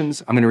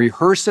questions. I'm going to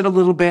rehearse it a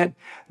little bit.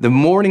 The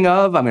morning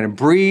of, I'm going to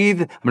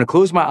breathe. I'm going to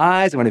close my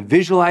eyes. I'm going to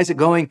visualize it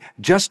going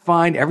just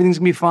fine. Everything's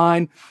going to be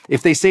fine.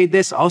 If they say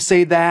this, I'll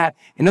say that.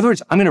 In other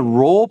words, I'm going to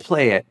role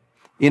play it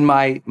in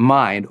my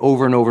mind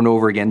over and over and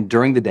over again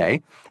during the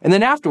day. And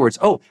then afterwards,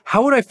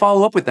 how would I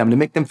follow up with them to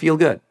make them feel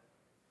good?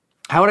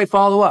 How would I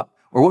follow up?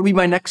 Or what would be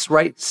my next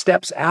right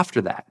steps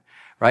after that,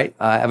 right?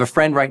 I have a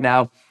friend right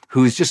now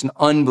who's just an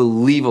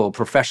unbelievable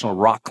professional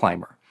rock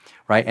climber,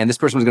 right? And this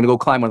person was going to go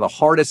climb one of the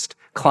hardest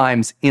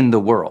climbs in the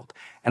world.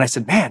 And I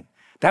said, man,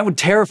 that would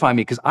terrify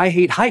me because I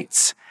hate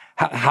heights.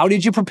 How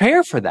did you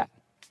prepare for that?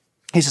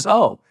 He says,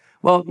 well,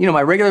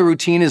 my regular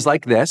routine is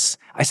like this.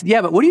 I said,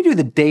 yeah, but what do you do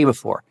the day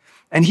before?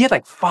 And he had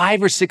like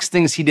 5 or 6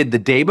 things he did the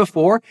day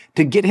before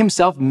to get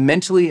himself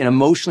mentally and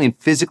emotionally and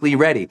physically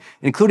ready,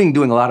 including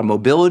doing a lot of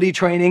mobility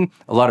training,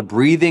 a lot of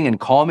breathing and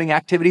calming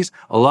activities,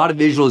 a lot of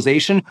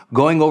visualization,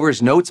 going over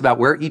his notes about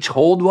where each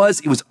hold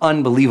was. It was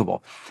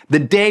unbelievable. The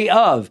day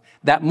of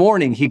that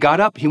morning, he got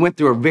up, he went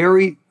through a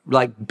very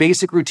like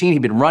basic routine.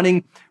 He'd been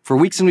running for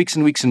weeks and weeks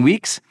and weeks and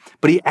weeks,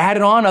 but he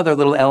added on other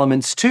little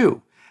elements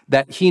too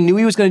that he knew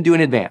he was going to do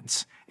in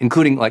advance,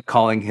 including like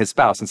calling his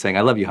spouse and saying,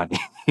 "I love you, honey,"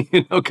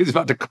 because he's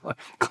about to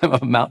climb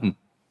up a mountain.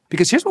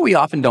 Because here's what we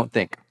often don't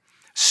think.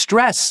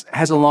 Stress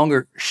has a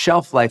longer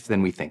shelf life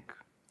than we think.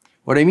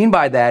 What I mean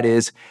by that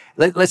is,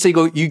 let's say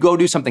you go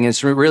do something and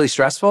it's really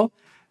stressful.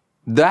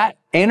 That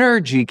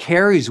energy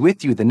carries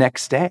with you the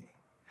next day.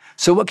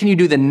 So what can you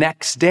do the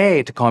next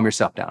day to calm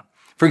yourself down?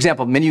 For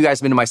example, many of you guys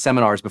have been to my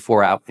seminars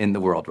before out in the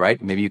world,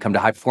 right? Maybe you come to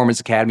High Performance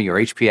Academy or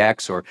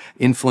HPX or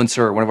Influencer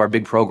or one of our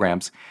big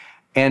programs.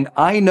 And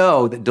I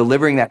know that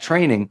delivering that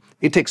training,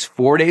 it takes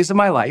 4 days of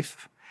my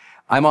life.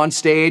 I'm on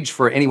stage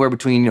for anywhere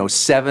between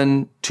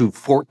 7 to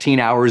 14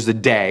 hours a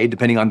day,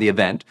 depending on the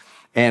event,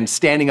 and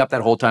standing up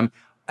that whole time.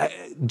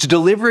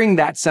 Delivering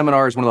that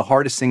seminar is one of the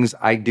hardest things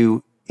I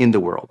do in the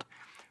world.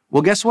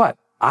 Well, guess what?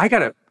 I got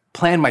to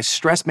plan my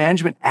stress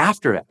management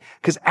after it,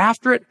 because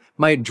after it,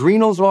 my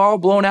adrenals are all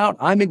blown out.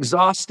 I'm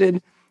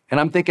exhausted, and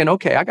I'm thinking,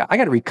 okay, I got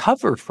to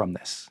recover from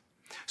this.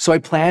 So I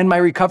plan my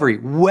recovery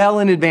well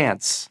in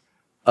advance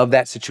of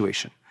that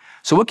situation.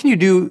 So what can you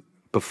do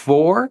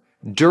before,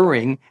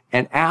 during,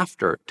 and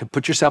after to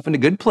put yourself in a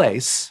good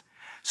place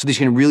so that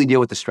you can really deal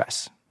with the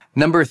stress?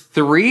 Number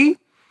 3,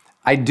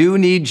 I do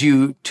need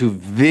you to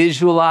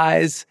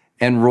visualize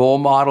and role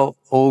model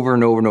over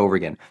and over and over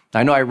again. Now,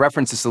 I know I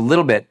referenced this a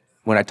little bit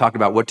when I talked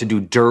about what to do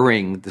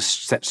during the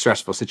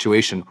stressful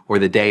situation or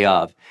the day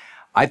of.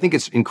 I think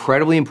it's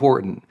incredibly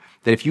important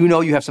that if you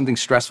know you have something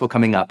stressful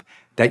coming up,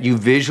 that you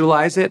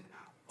visualize it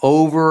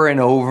over and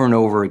over and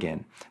over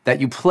again, that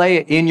you play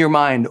it in your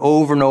mind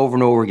over and over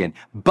and over again.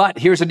 But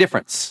here's a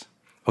difference,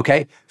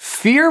 okay?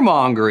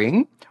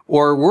 Fear-mongering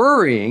or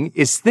worrying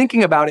is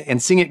thinking about it and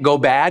seeing it go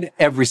bad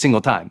every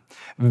single time.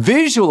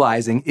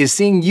 Visualizing is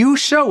seeing you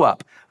show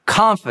up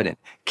confident,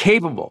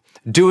 capable,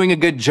 doing a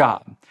good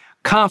job.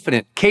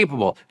 Confident,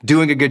 capable,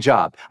 doing a good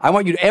job. I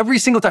want you to, every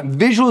single time,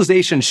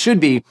 visualization should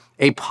be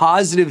a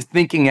positive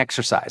thinking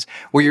exercise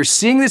where you're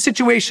seeing the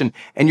situation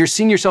and you're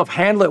seeing yourself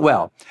handle it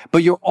well,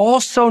 but you're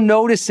also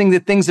noticing the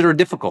things that are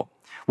difficult.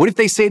 What if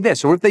they say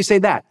this or what if they say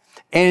that?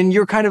 And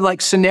you're kind of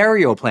like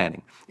scenario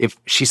planning. If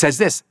she says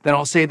this, then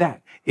I'll say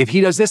that. If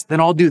he does this, then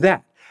I'll do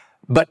that.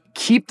 But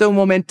keep the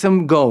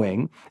momentum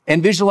going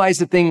and visualize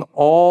the thing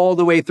all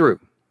the way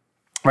through.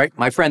 Right?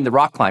 My friend, the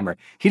rock climber,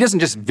 he doesn't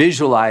just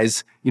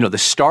visualize, the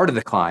start of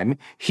the climb.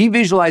 He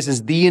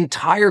visualizes the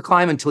entire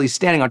climb until he's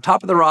standing on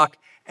top of the rock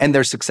and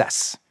their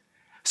success.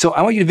 So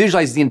I want you to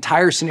visualize the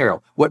entire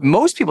scenario. What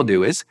most people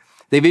do is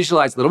they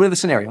visualize a little bit of the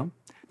scenario.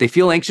 They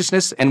feel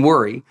anxiousness and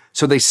worry,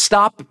 so they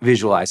stop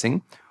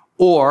visualizing,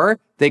 or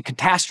they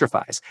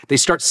catastrophize. They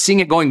start seeing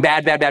it going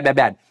bad, bad, bad, bad,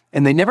 bad,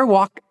 and they never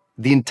walk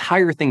the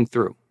entire thing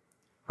through.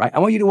 Right? I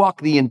want you to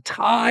walk the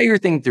entire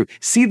thing through,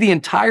 see the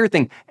entire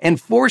thing, and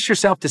force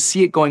yourself to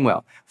see it going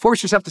well.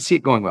 Force yourself to see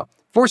it going well.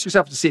 Force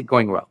yourself to see it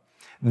going well.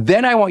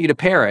 Then I want you to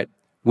pair it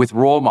with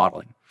role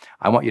modeling.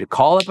 I want you to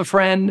call up a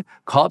friend,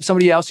 call up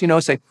somebody else,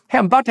 say, "Hey,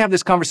 I'm about to have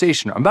this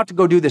conversation. I'm about to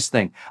go do this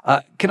thing.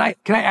 Can I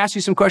ask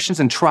you some questions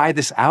and try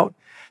this out?"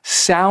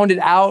 Sound it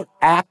out,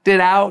 act it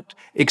out,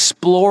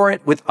 explore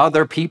it with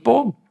other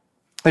people.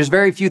 There's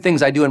very few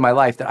things I do in my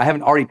life that I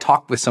haven't already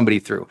talked with somebody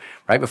through,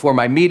 right? Before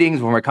my meetings,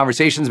 before my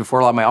conversations, before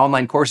a lot of my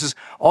online courses,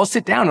 I'll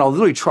sit down and I'll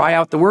literally try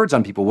out the words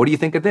on people. What do you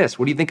think of this?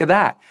 What do you think of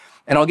that?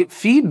 And I'll get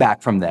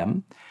feedback from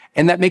them.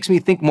 And that makes me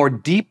think more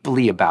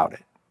deeply about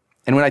it.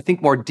 And when I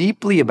think more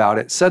deeply about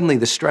it, suddenly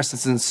the stress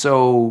isn't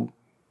so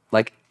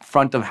like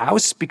front of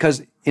house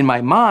because in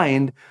my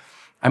mind,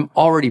 I'm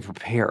already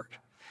prepared.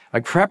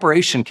 Like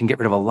preparation can get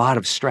rid of a lot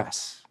of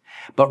stress.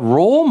 But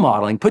role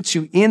modeling puts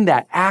you in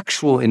that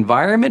actual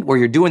environment where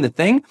you're doing the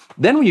thing.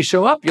 Then when you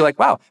show up, you're like,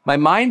 wow, my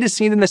mind has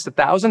seen this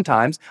 1,000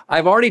 times.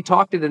 I've already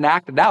talked it and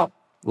acted out.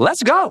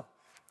 Let's go.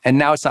 And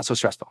now it's not so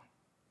stressful.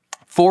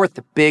 4th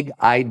big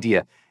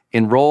idea,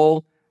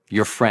 enroll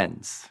your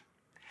friends.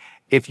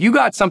 If you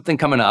got something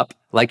coming up,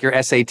 like your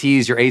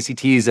SATs, your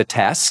ACTs, a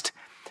test,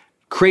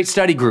 create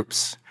study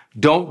groups.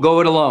 Don't go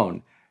it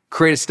alone.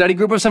 Create a study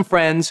group of some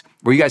friends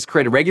where you guys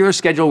create a regular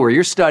schedule where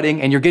you're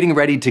studying and you're getting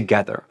ready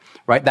together,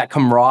 right? That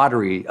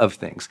camaraderie of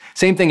things.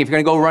 Same thing, if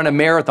you're gonna go run a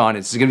marathon,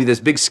 it's gonna be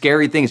this big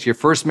scary thing. It's your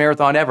first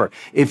marathon ever.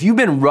 If you've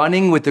been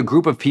running with a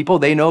group of people,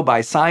 they know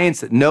by science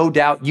that no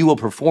doubt you will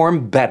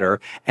perform better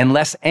and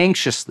less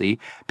anxiously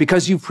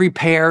because you've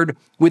prepared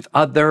with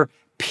other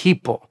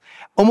people.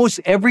 Almost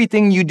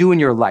everything you do in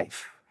your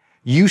life,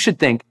 you should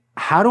think,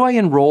 how do I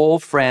enroll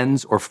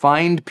friends or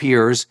find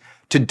peers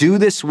to do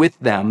this with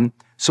them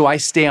so I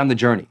stay on the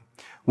journey?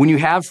 When you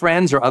have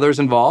friends or others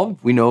involved,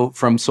 we know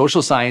from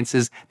social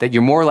sciences that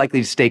you're more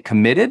likely to stay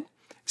committed,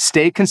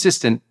 stay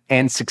consistent,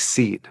 and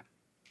succeed.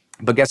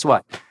 But guess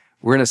what?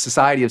 We're in a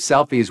society of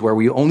selfies where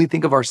we only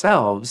think of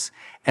ourselves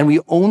and we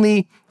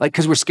only,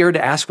 because we're scared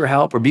to ask for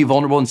help or be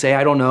vulnerable and say,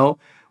 I don't know,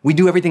 we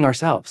do everything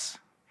ourselves.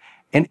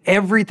 And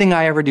everything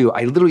I ever do,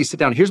 I literally sit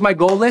down, here's my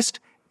goal list.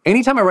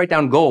 Anytime I write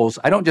down goals,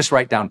 I don't just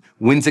write down,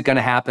 when's it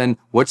gonna happen?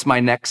 What's my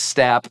next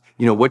step?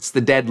 What's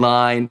the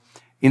deadline?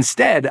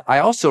 Instead, I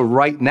also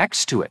write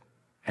next to it.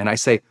 and I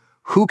say,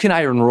 who can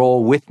I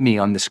enroll with me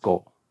on this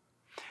goal?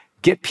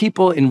 Get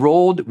people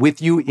enrolled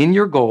with you in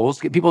your goals.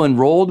 Get people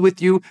enrolled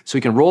with you so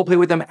you can role play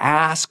with them,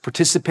 ask,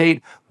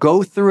 participate,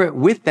 go through it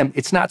with them.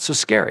 It's not so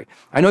scary.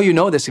 I know you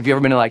know this if you've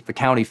ever been to like the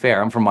county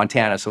fair. I'm from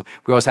Montana, so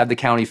we always have the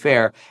county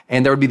fair,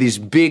 and there would be these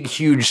big,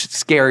 huge,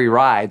 scary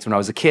rides when I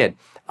was a kid.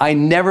 I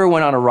never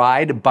went on a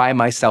ride by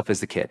myself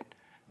as a kid.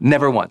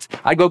 Never once.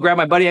 I'd go grab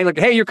my buddy. I'd like,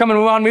 hey, you're coming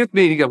on with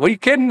me. He'd go, what are you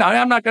kidding?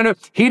 I'm not going to.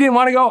 He didn't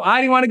want to go.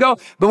 I didn't want to go.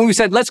 But when we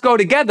said, let's go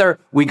together,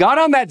 we got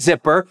on that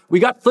zipper.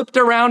 We got flipped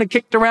around and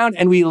kicked around,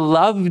 and we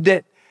loved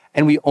it.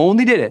 And we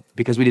only did it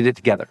because we did it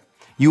together.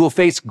 You will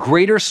face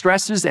greater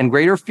stresses and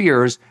greater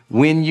fears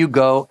when you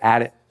go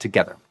at it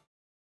together.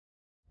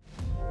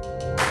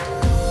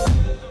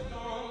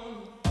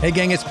 Hey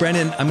gang, it's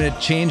Brendan. I'm going to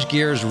change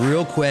gears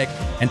real quick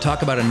and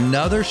talk about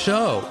another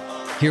show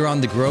here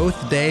on the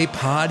Growth Day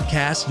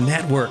Podcast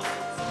Network.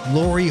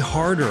 Lori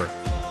Harder.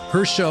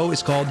 Her show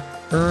is called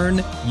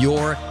Earn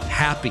Your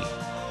Happy.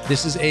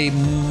 This is a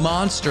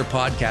monster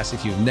podcast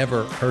if you've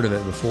never heard of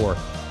it before.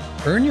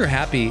 Earn Your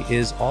Happy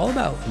is all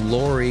about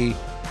Lori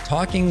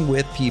talking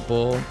with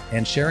people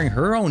and sharing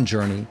her own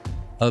journey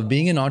of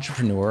being an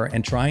entrepreneur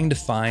and trying to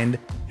find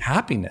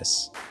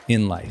happiness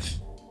in life.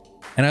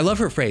 And I love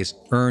her phrase,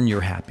 earn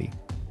your happy.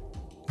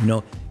 You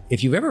know,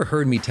 if you've ever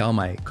heard me tell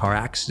my car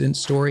accident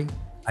story,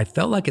 I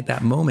felt like at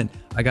that moment,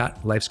 I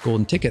got life's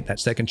golden ticket, that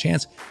second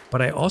chance,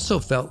 but I also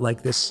felt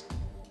like this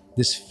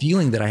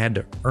feeling that I had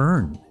to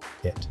earn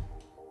it,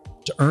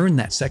 to earn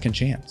that second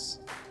chance.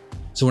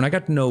 So when I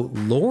got to know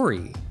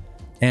Lori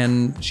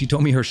and she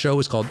told me her show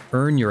was called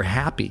Earn Your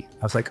Happy,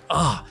 I was like,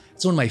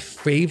 it's one of my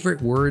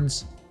favorite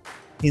words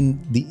in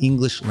the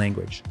English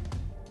language,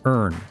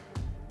 earn.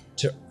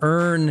 To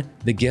earn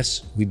the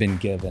gifts we've been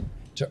given,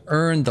 to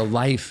earn the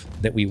life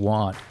that we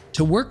want,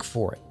 to work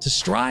for it, to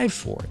strive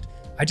for it.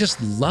 I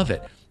just love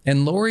it.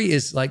 And Lori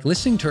is like,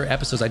 listening to her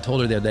episodes, I told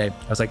her the other day,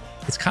 I was like,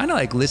 it's kind of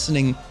like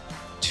listening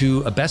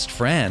to a best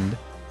friend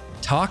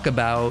talk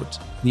about,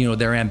 you know,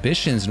 their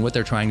ambitions and what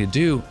they're trying to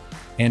do.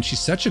 And she's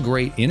such a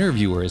great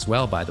interviewer as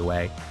well, by the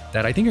way,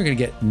 that I think you're going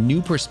to get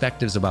new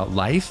perspectives about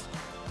life.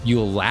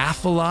 You'll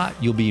laugh a lot,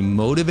 you'll be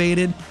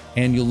motivated,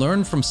 and you'll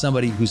learn from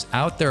somebody who's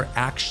out there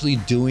actually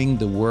doing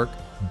the work,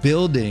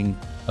 building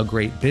a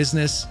great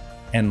business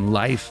and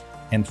life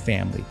and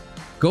family.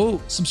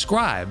 Go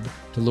subscribe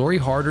to Lori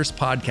Harder's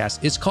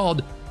podcast. It's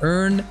called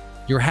Earn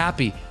Your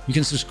Happy. You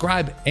can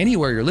subscribe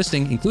anywhere you're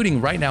listening, including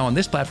right now on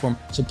this platform.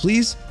 So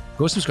please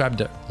go subscribe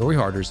to Lori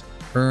Harder's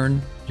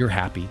Earn Your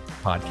Happy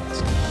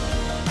podcast.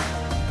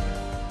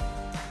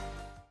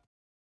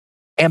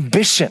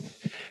 Ambition.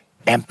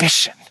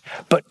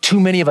 But too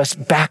many of us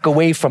back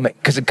away from it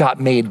because it got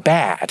made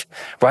bad,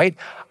 right?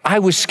 I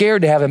was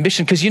scared to have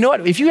ambition because you know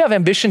what? If you have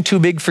ambition too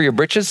big for your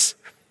britches,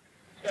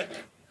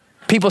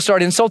 people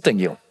start insulting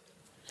you.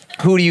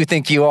 Who do you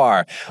think you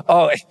are?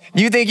 Oh,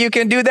 you think you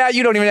can do that?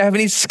 You don't even have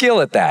any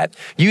skill at that.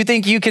 You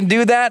think you can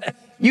do that?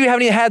 You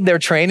haven't even had their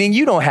training.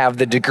 You don't have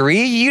the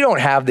degree. You don't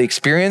have the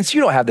experience.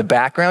 You don't have the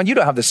background. You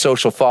don't have the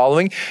social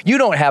following. You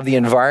don't have the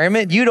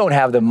environment. You don't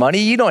have the money.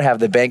 You don't have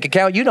the bank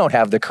account. You don't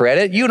have the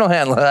credit. You don't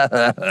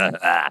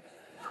have...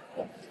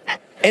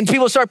 And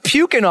people start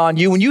puking on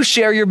you when you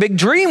share your big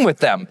dream with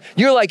them.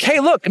 You're like, hey,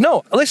 look,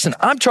 no, listen,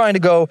 I'm trying to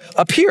go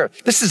up here.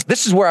 This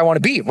is where I want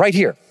to be, right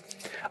here.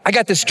 I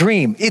got this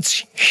dream. It's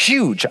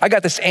huge. I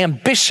got this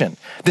ambition,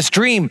 this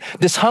dream,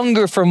 this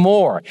hunger for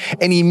more.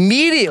 And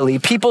immediately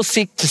people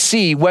seek to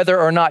see whether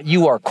or not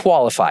you are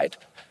qualified.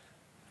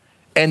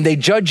 And they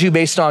judge you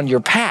based on your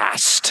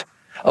past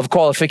of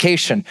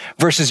qualification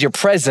versus your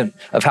present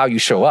of how you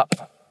show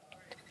up.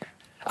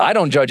 I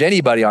don't judge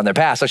anybody on their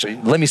past. Actually,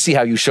 let me see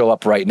how you show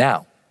up right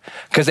now.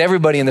 Because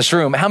everybody in this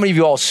room, how many of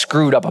you all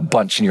screwed up a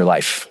bunch in your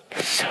life?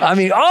 I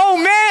mean, oh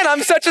man,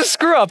 I'm such a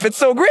screw up. It's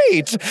so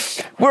great.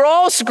 We're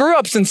all screw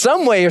ups in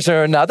some way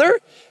or another.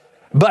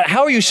 But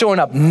how are you showing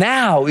up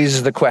now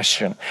is the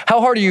question. How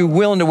hard are you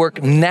willing to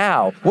work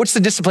now? What's the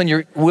discipline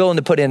you're willing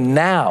to put in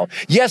now?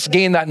 Yes,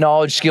 gain that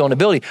knowledge, skill, and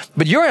ability.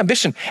 But your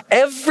ambition,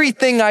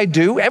 everything I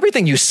do,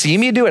 everything you see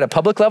me do at a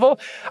public level,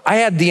 I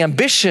had the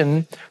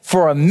ambition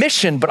for a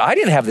mission, but I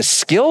didn't have the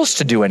skills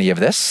to do any of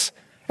this.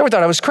 I never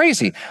thought I was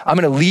crazy. I'm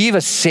going to leave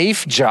a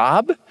safe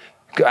job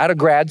out of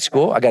grad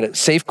school. I got a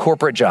safe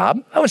corporate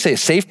job. I wouldn't say a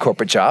safe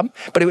corporate job,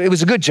 but it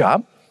was a good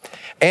job.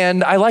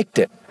 And I liked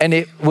it. And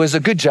it was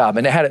a good job.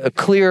 And it had a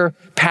clear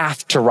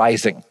path to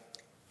rising.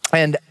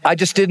 And I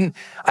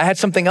had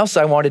something else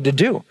I wanted to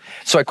do.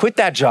 So I quit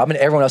that job and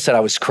everyone else said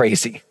I was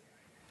crazy.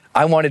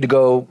 I wanted to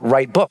go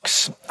write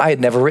books. I had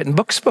never written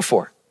books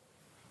before.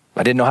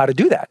 I didn't know how to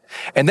do that.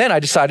 And then I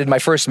decided my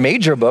first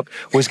major book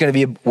was going to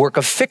be a work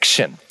of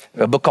fiction,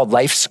 a book called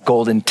Life's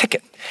Golden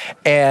Ticket.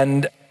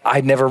 And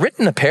I'd never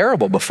written a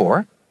parable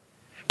before.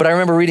 But I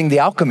remember reading The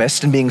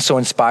Alchemist and being so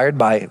inspired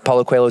by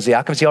Paulo Coelho's The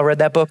Alchemist. You all read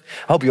that book?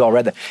 I hope you all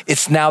read that.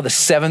 It's now the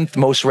 7th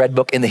most read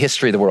book in the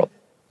history of the world.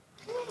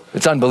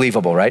 It's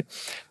unbelievable, right?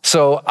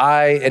 So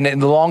and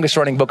the longest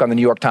running book on the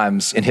New York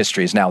Times in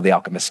history is now The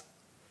Alchemist.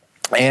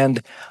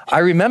 And I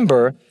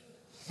remember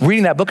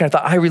reading that book and I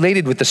thought I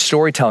related with the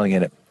storytelling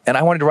in it. And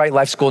I wanted to write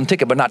Life's Golden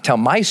Ticket, but not tell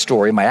my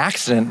story, my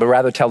accident, but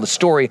rather tell the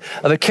story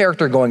of a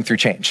character going through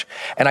change.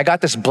 And I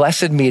got this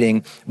blessed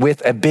meeting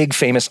with a big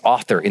famous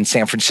author in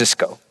San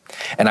Francisco.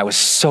 And I was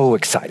so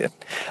excited.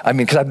 I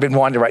mean, because I've been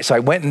wanting to write. So I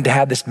went and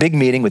had this big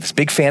meeting with this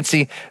big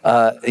fancy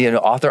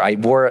author. I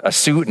wore a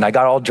suit and I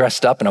got all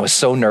dressed up and I was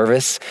so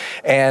nervous.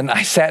 And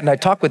I sat and I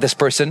talked with this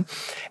person.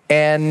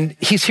 And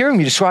he's hearing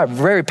me describe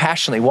very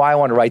passionately why I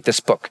want to write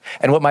this book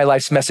and what my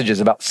life's message is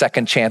about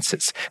second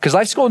chances. Because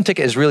Life's Golden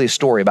Ticket is really a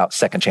story about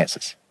second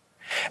chances.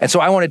 And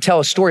so I want to tell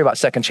a story about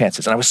second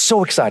chances. And I was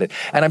so excited.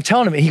 And I'm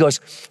telling him, and he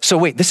goes, so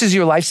wait, this is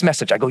your life's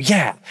message? I go,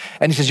 yeah.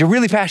 And he says, you're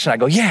really passionate? I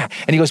go, yeah.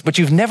 And he goes, but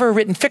you've never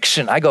written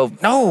fiction? I go,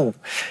 no.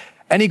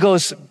 And he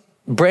goes,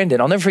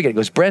 Brendan, I'll never forget. He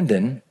goes,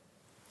 Brendan,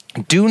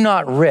 do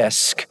not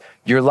risk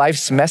your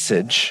life's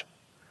message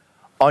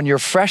on your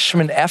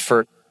freshman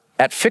effort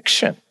at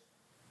fiction.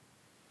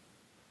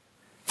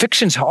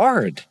 Fiction's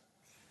hard.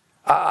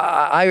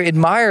 I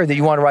admire that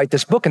you want to write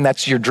this book and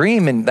that's your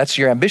dream and that's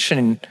your ambition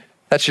and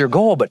that's your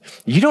goal, but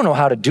you don't know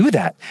how to do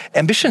that.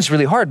 Ambition's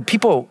really hard.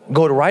 People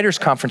go to writers'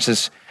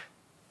 conferences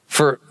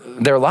for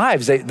their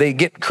lives. They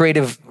get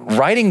creative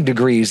writing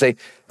degrees.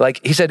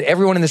 Like he said,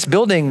 everyone in this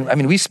building, I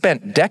mean, we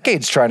spent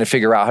decades trying to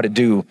figure out how to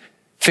do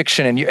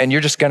fiction and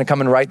you're just going to come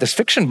and write this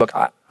fiction book.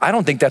 I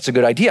don't think that's a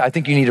good idea. I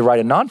think you need to write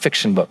a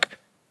nonfiction book.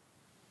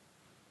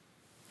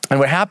 And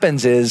what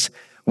happens is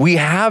we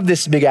have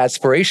this big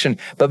aspiration,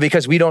 but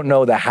because we don't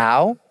know the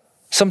how,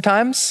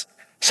 sometimes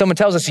someone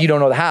tells us you don't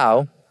know the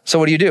how, so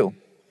what do?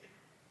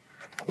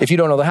 If you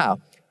don't know the how,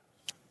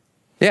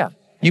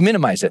 you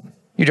minimize it.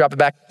 You drop it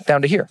back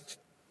down to here.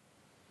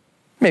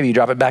 Maybe you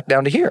drop it back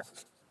down to here.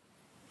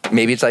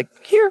 Maybe it's like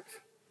here.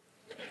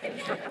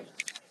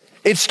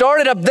 It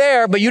started up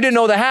there, but you didn't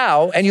know the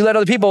how, and you let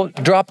other people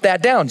drop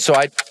that down. So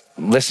I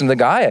listened to the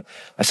guy.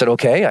 I said,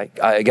 okay,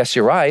 I guess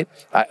you're right.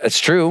 It's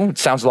true. It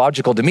sounds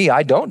logical to me.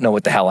 I don't know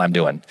what the hell I'm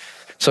doing.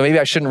 So maybe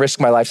I shouldn't risk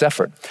my life's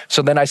effort.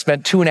 So then I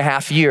spent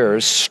 2.5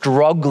 years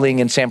struggling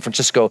in San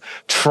Francisco,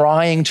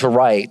 trying to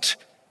write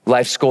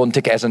Life's Golden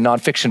Ticket as a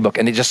nonfiction book.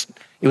 And it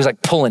was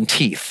like pulling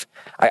teeth.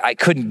 I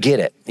couldn't get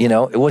it,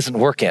 it wasn't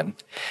working.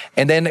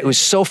 And then it was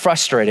so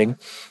frustrating.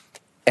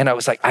 And I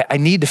was like, I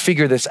need to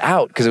figure this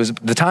out because it was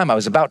the time I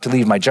was about to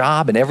leave my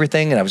job and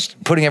everything. And I was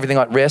putting everything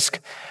at risk.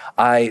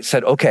 I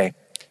said, okay,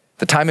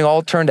 the timing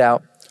all turned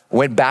out,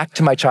 went back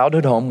to my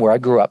childhood home where I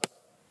grew up,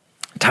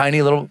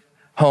 tiny little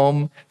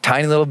home,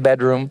 tiny little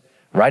bedroom,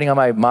 writing on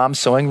my mom's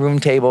sewing room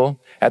table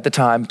at the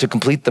time to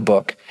complete the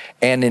book.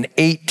 And in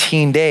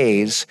 18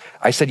 days,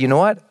 I said, you know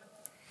what?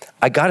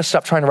 I got to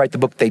stop trying to write the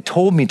book they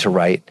told me to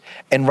write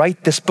and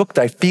write this book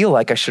that I feel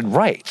like I should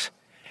write.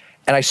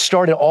 And I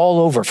started all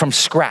over from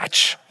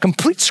scratch,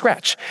 complete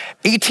scratch.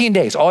 18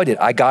 days, all I did,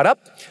 I got up,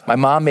 my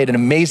mom made an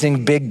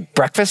amazing big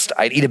breakfast.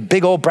 I'd eat a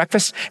big old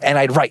breakfast and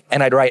I'd write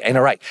and I'd write and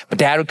I'd write. But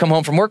Dad would come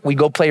home from work, we'd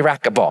go play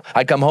racquetball.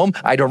 I'd come home,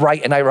 I'd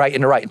write and I'd write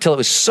and I'd write until it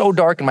was so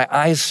dark and my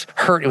eyes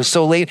hurt. It was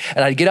so late.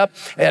 And I'd get up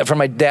from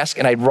my desk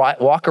and I'd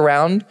walk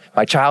around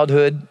my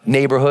childhood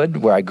neighborhood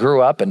where I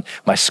grew up and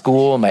my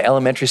school and my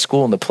elementary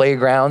school and the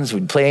playgrounds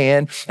we'd play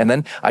in. And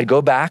then I'd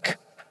go back,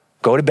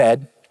 go to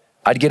bed.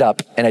 I'd get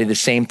up and I did the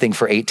same thing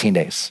for 18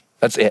 days.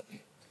 That's it,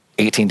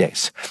 18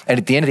 days. And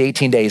at the end of the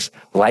 18 days,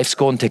 Life's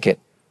Golden Ticket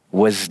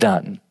was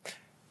done.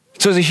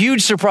 So it was a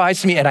huge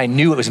surprise to me and I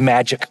knew it was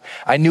magic.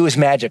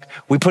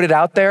 We put it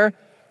out there,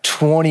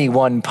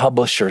 21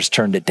 publishers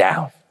turned it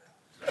down.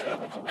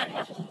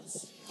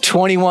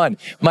 21.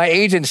 My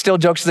agent still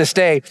jokes to this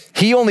day,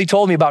 he only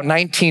told me about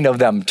 19 of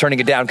them turning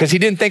it down because he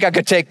didn't think I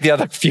could take the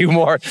other few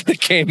more that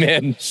came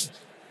in.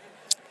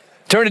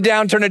 Turn it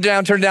down.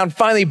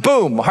 Finally,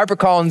 boom,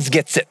 HarperCollins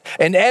gets it.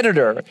 An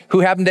editor who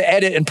happened to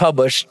edit and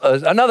publish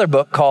another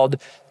book called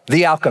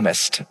The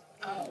Alchemist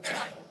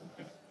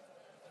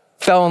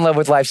fell in love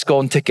with Life's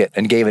Golden Ticket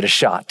and gave it a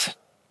shot.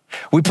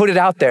 We put it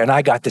out there and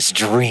I got this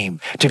dream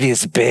to be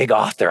this big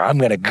author. I'm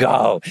going to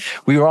go.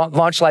 We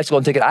launched Life's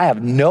Golden Ticket. I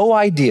have no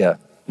idea,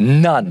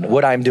 none,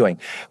 what I'm doing.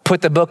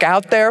 Put the book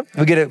out there.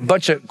 We get a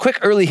bunch of quick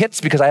early hits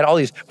because I had all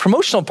these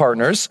promotional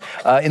partners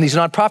in these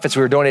nonprofits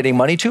we were donating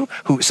money to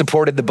who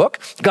supported the book.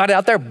 Got it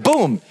out there,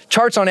 boom,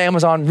 charts on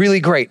Amazon, really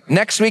great.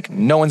 Next week,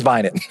 no one's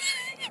buying it.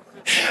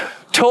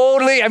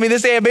 Totally,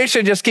 this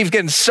ambition just keeps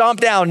getting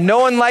stomped down. No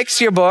one likes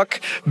your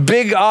book.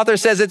 Big author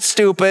says it's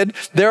stupid.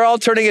 They're all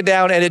turning it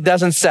down and it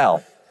doesn't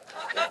sell.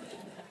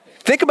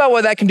 Think about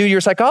what that can do to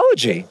your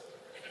psychology.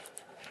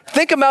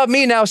 Think about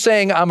me now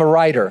saying I'm a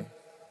writer.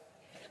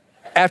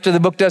 After the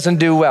book doesn't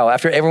do well,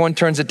 after everyone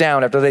turns it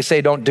down, after they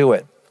say don't do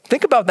it.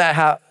 Think about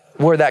that,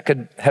 where that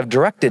could have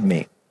directed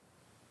me.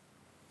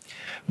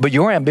 But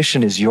your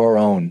ambition is your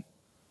own.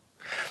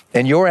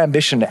 And your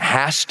ambition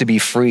has to be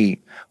free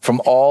from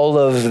all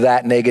of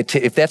that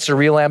negative. If that's a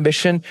real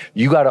ambition,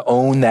 you got to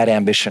own that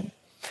ambition.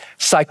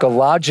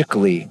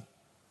 Psychologically,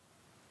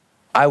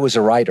 I was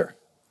a writer.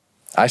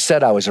 I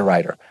said I was a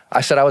writer.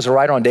 I said I was a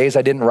writer on days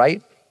I didn't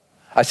write.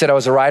 I said I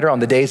was a writer on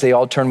the days they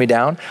all turned me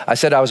down. I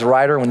said I was a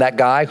writer when that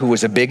guy who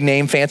was a big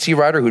name fancy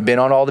writer who'd been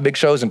on all the big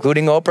shows,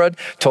 including Oprah,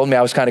 told me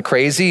I was kind of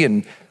crazy,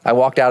 and I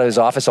walked out of his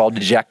office all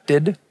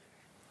dejected.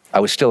 I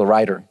was still a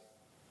writer.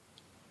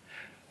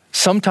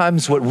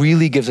 Sometimes what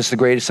really gives us the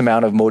greatest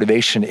amount of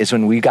motivation is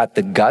when we got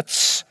the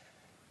guts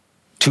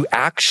to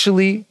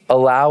actually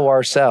allow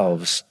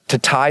ourselves to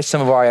tie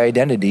some of our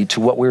identity to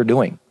what we're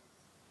doing.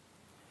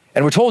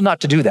 And we're told not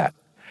to do that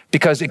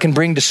because it can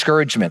bring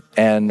discouragement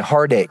and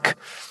heartache.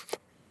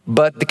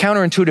 But the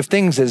counterintuitive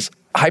things is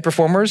high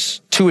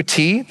performers to a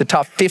T, the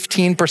top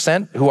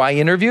 15% who I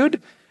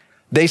interviewed,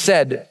 they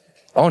said,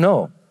 oh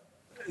no,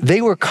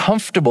 they were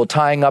comfortable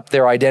tying up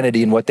their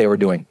identity in what they were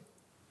doing.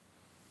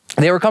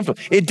 They were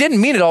comfortable. It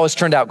didn't mean it always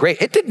turned out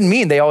great. It didn't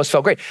mean they always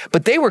felt great,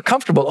 but they were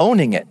comfortable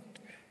owning it,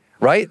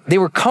 right? They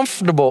were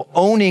comfortable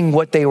owning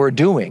what they were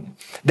doing.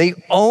 They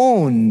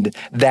owned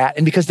that.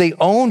 And because they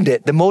owned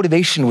it, the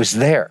motivation was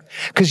there.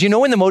 Because you know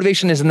when the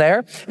motivation isn't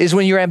there is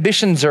when your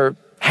ambitions are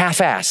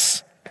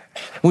half-ass.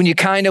 When you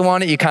kind of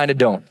want it, you kind of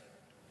don't.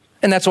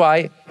 And that's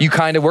why you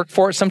kind of work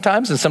for it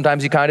sometimes, and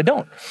sometimes you kind of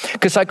don't.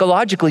 Because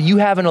psychologically, you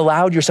haven't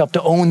allowed yourself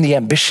to own the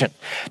ambition,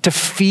 to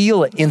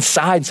feel it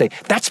inside and say,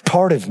 that's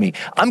part of me.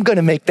 I'm going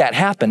to make that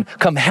happen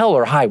come hell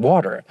or high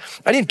water.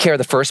 I didn't care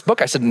the first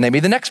book. I said, maybe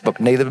the next book,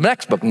 maybe the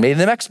next book, maybe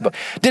the next book.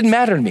 Didn't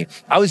matter to me.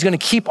 I was going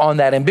to keep on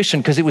that ambition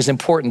because it was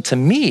important to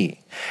me.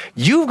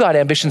 You've got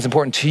ambitions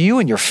important to you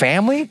and your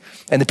family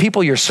and the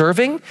people you're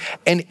serving.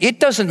 And it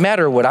doesn't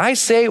matter what I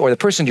say or the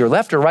person to your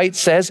left or right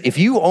says. If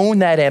you own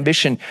that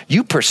ambition,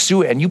 you pursue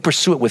it, and you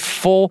pursue it with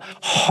full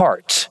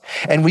heart.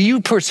 And when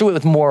you pursue it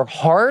with more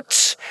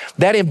heart,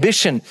 that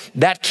ambition,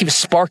 that keeps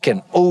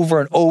sparking over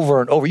and over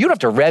and over. You don't have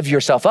to rev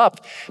yourself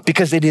up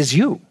because it is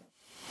you.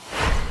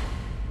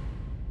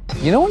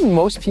 You know when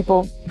most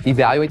people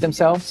evaluate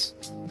themselves?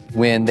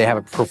 When they have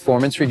a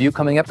performance review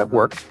coming up at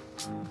work,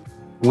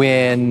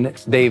 when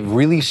they've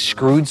really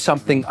screwed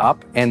something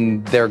up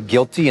and they're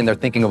guilty and they're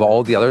thinking of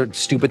all the other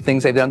stupid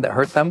things they've done that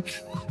hurt them.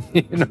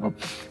 You know,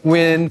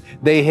 when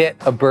they hit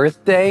a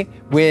birthday,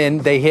 when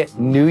they hit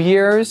New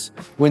Year's,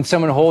 when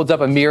someone holds up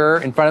a mirror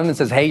in front of them and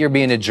says, hey, you're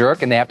being a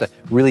jerk, and they have to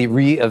really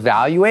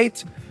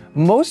reevaluate.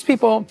 Most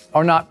people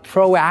are not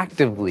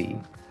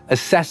proactively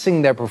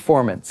assessing their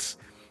performance.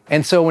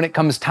 And so when it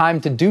comes time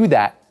to do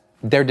that,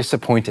 they're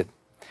disappointed.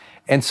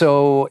 And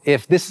so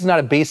if this is not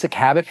a basic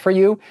habit for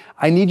you,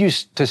 I need you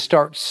to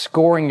start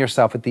scoring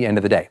yourself at the end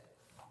of the day.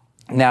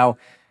 Now,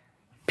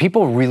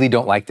 people really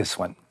don't like this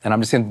one, and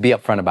I'm just going to be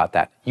upfront about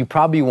that. You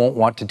probably won't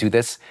want to do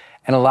this,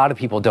 and a lot of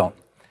people don't.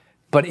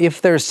 But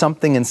if there's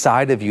something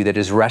inside of you that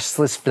is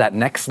restless for that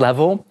next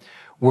level,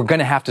 we're going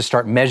to have to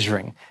start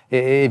measuring.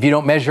 If you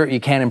don't measure it, you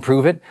can't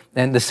improve it.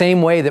 And the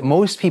same way that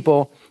most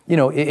people, you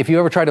know, if you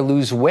ever try to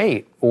lose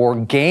weight or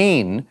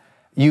gain,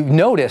 you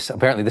notice,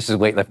 apparently this is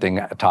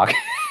weightlifting talk,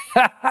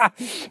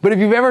 but if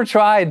you've ever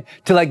tried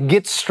to like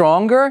get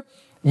stronger,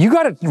 you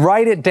got to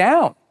write it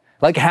down.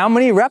 Like, how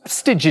many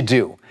reps did you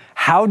do?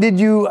 How did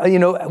you,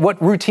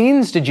 what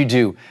routines did you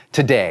do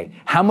today?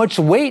 How much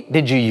weight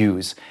did you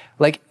use?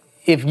 Like,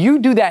 if you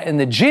do that in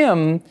the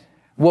gym,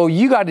 well,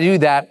 you got to do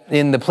that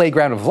in the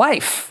playground of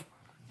life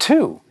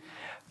too.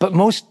 But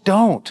most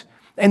don't.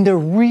 And they're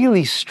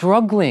really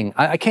struggling.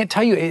 I can't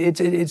tell you, it's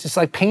just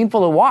like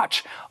painful to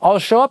watch. I'll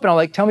show up and I'll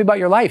like, tell me about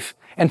your life.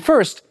 And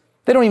first,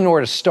 they don't even know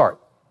where to start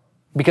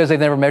because they've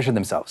never measured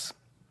themselves.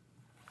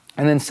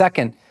 And then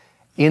second,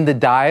 in the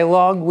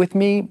dialogue with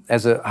me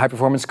as a high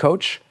performance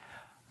coach,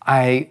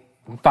 I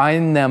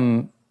find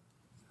them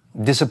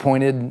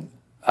disappointed,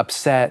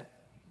 upset,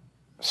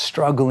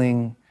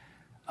 struggling,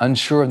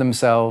 unsure of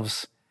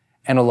themselves.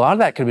 And a lot of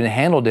that could have been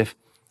handled if,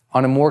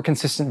 on a more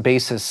consistent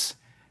basis,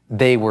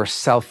 they were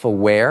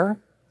self-aware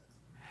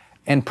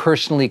and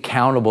personally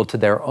accountable to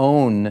their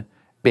own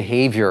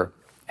behavior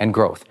and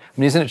growth. I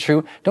mean, isn't it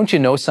true? Don't you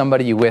know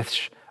somebody you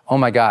wish, oh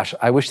my gosh,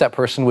 I wish that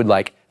person would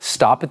like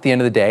stop at the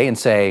end of the day and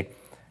say,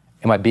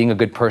 am I being a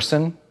good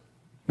person?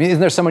 I mean,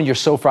 isn't there someone you're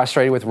so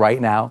frustrated with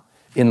right now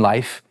in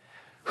life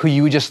who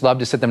you would just love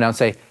to sit them down and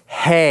say,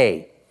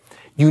 hey,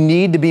 you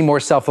need to be more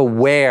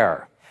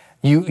self-aware.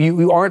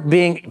 You aren't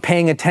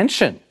paying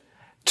attention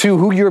to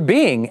who you're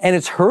being, and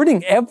it's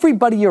hurting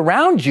everybody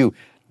around you.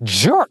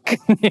 Jerk.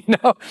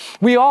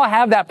 We all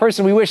have that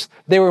person. We wish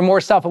they were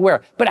more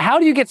self-aware. But how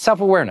do you get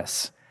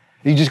self-awareness?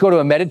 You just go to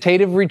a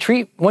meditative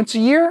retreat once a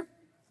year?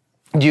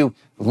 Do you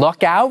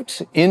luck out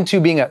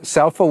into being a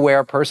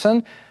self-aware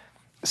person?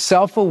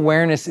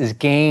 Self-awareness is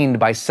gained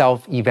by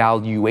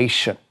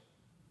self-evaluation.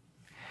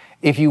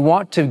 If you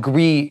want to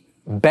be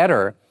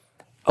better,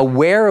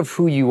 aware of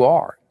who you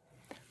are,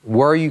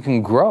 where you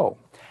can grow,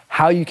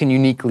 how you can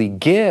uniquely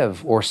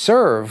give or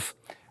serve,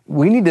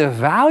 we need to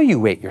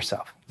evaluate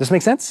yourself. Does this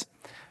make sense?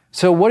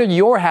 So what are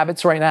your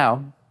habits right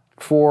now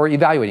for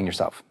evaluating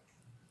yourself?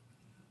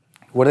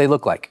 What do they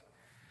look like?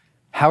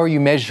 How are you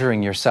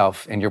measuring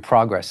yourself and your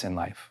progress in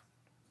life?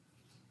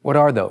 What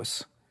are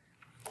those?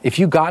 If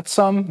you got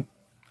some,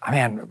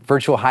 man,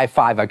 virtual high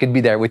five, I could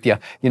be there with you.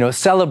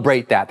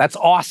 Celebrate that. That's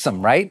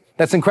awesome, right?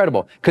 That's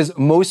incredible. Because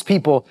most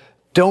people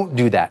Don't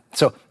do that.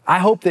 So I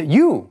hope that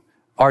you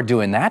are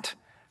doing that,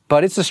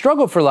 but it's a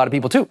struggle for a lot of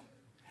people too.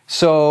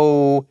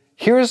 So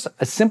here's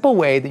a simple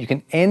way that you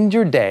can end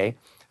your day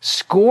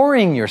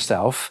scoring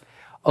yourself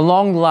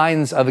along the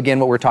lines of, again,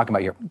 what we're talking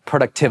about here,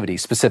 productivity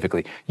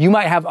specifically. You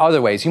might have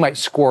other ways. You might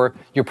score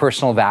your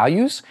personal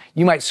values.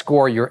 You might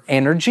score your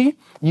energy.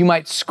 You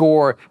might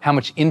score how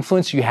much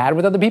influence you had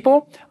with other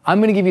people. I'm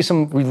going to give you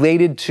some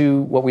related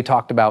to what we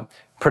talked about,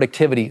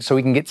 productivity, so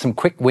we can get some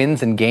quick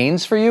wins and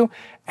gains for you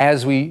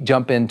as we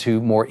jump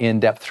into more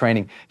in-depth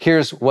training.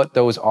 Here's what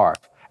those are.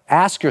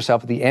 Ask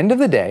yourself at the end of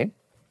the day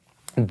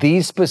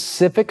these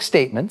specific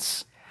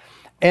statements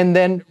and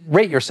then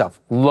rate yourself.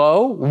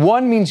 Low,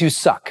 1 means you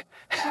suck.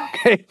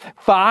 Okay?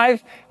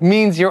 5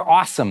 means you're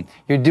awesome.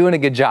 You're doing a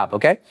good job,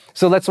 okay?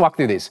 So let's walk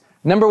through these.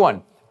 Number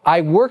 1,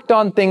 I worked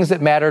on things that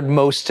mattered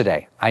most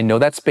today. I know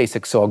that's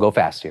basic, so I'll go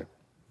fast here.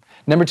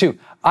 Number 2,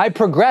 I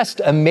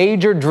progressed a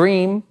major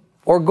dream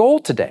or goal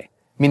today.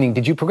 Meaning,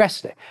 did you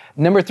progress today?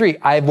 Number 3,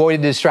 I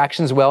avoided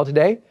distractions well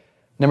today.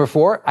 Number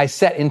 4, I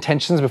set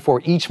intentions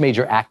before each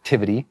major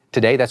activity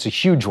today. That's a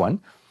huge one.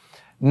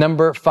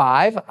 Number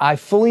 5, I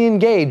fully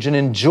engaged and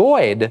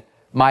enjoyed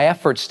my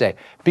efforts today,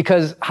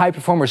 because high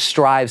performers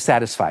strive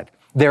satisfied.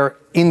 They're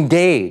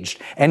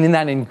engaged, and in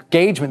that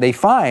engagement, they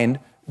find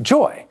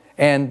joy,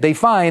 and they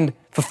find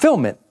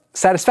fulfillment,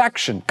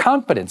 satisfaction,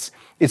 confidence.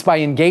 It's by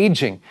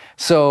engaging.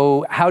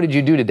 So how did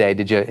you do today?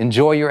 Did you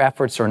enjoy your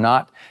efforts or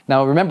not?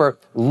 Now remember,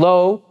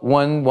 low,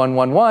 1, 1,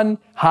 1, 1,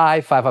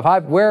 high, 5, 5,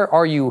 5. Where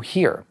are you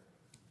here?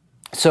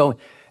 So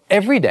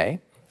every day,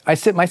 I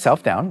sit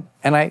myself down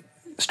and I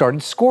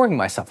started scoring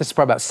myself. This is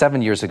probably about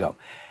 7 years ago.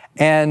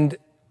 And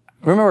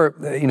remember,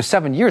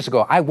 7 years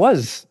ago, I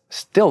was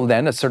still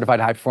then a certified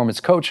high performance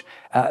coach.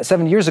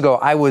 7 years ago,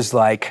 I was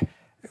like,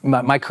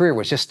 my career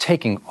was just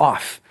taking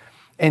off.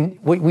 And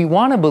what we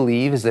want to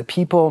believe is that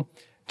people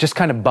just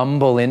kind of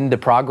bumble into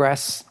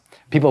progress.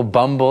 People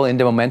bumble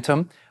into momentum.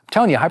 I'm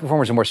telling you, high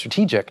performers are more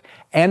strategic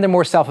and they're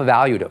more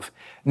self-evaluative.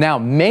 Now,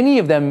 many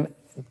of them,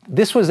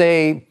 this was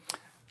a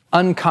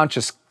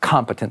unconscious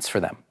competence for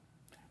them.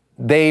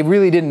 They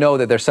really didn't know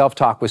that their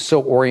self-talk was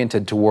so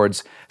oriented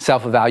towards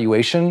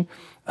self-evaluation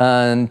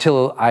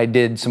until I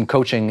did some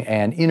coaching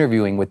and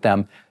interviewing with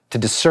them to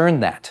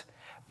discern that.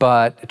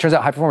 But it turns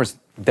out high performers,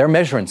 they're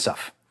measuring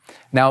stuff.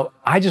 Now,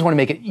 I just want to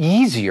make it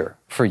easier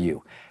for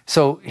you.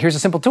 So here's a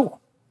simple tool.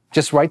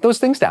 Just write those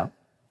things down,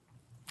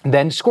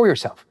 then score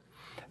yourself.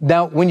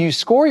 Now, when you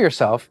score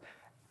yourself,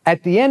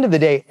 at the end of the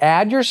day,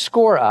 add your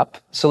score up.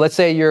 So let's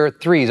say your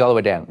 3s all the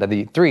way down. That'd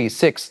be 3,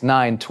 6,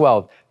 9,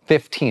 12,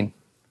 15.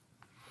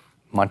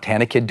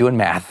 Montana kid doing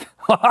math.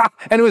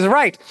 And it was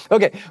right.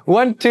 Okay,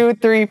 1, 2,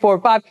 3, 4,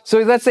 5. So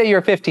let's say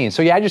you're 15.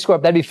 So you add your score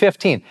up, that'd be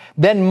 15.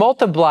 Then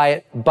multiply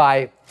it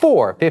by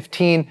 4.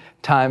 15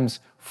 times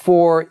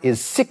 4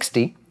 is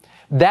 60.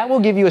 That will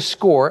give you a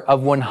score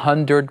of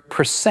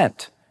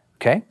 100%.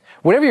 Okay?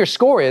 Whatever your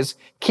score is,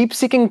 keep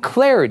seeking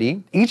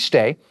clarity each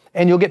day,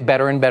 and you'll get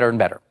better and better and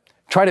better.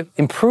 Try to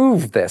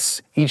improve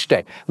this each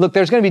day. Look,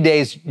 there's going to be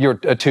days you're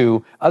a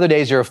 2, other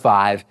days you're a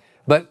 5,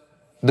 but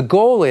the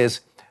goal is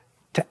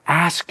to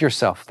ask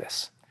yourself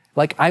this.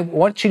 Like, I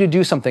want you to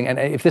do something, and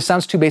if this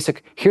sounds too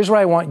basic, here's what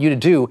I want you to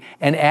do,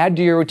 and add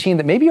to your routine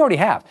that maybe you already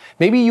have.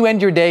 Maybe you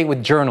end your day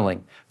with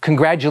journaling.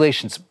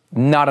 Congratulations,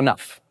 not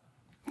enough.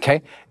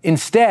 Okay?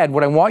 Instead,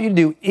 what I want you to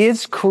do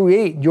is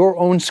create your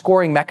own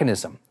scoring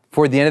mechanism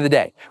for the end of the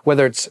day,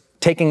 whether it's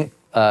taking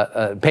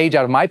a page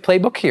out of my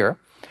playbook here,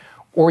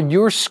 or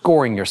you're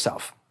scoring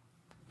yourself,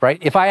 right?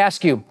 If I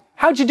ask you,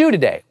 how'd you do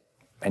today?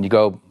 And you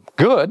go,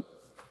 good.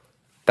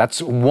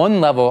 That's one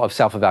level of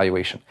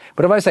self-evaluation.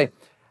 But if I say,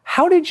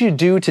 how did you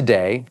do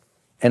today?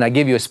 And I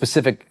give you a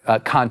specific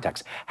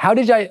context. How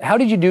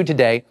did you do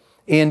today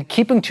in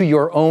keeping to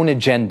your own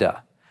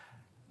agenda?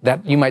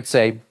 That you might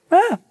say,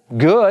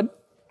 good,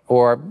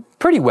 or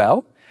pretty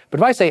well.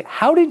 But if I say,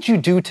 how did you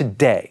do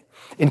today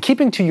in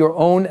keeping to your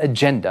own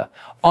agenda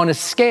on a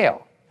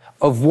scale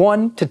of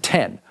 1 to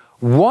 10?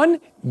 1,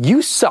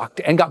 you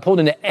sucked and got pulled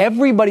into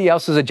everybody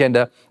else's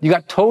agenda. You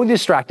got totally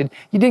distracted.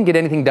 You didn't get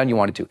anything done you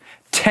wanted to.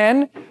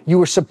 10, you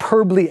were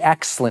superbly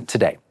excellent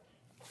today.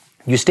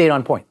 You stayed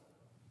on point.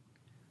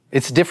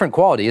 It's a different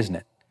quality, isn't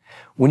it?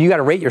 When you got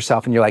to rate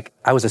yourself and you're like,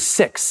 I was a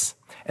 6.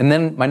 And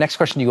then my next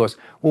question to you goes,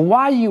 well,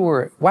 why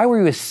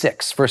were you a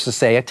 6 versus,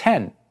 say, a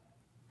 10?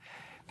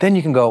 Then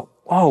you can go,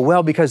 oh,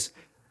 well, because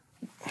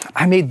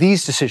I made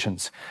these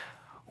decisions,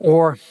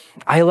 or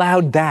I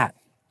allowed that,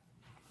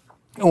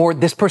 or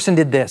this person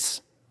did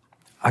this.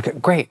 Okay,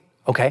 great.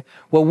 Okay.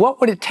 Well,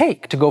 what would it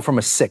take to go from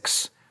a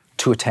 6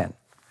 to a 10?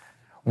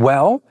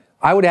 Well,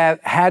 I would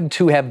have had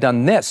to have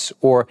done this,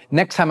 or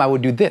next time I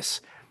would do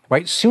this,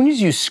 right? As soon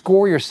as you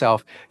score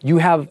yourself, you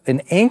have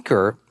an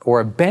anchor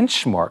or a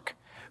benchmark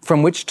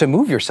from which to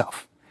move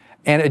yourself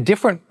and a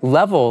different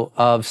level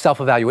of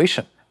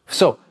self-evaluation.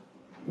 So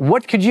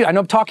what could you, I know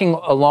I'm talking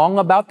along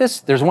about this.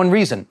 There's one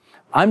reason.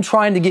 I'm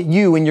trying to get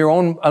you in your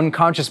own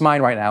unconscious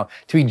mind right now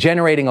to be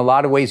generating a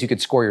lot of ways you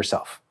could score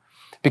yourself.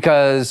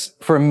 Because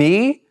for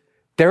me,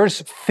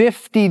 there's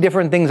 50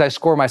 different things I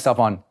score myself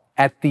on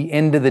at the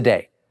end of the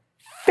day.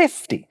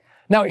 50.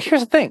 Now,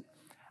 here's the thing.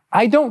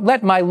 I don't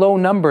let my low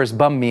numbers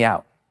bum me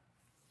out.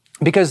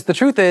 Because the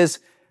truth is,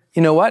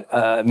 you know what?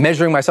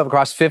 Measuring myself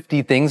across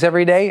 50 things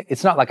every day,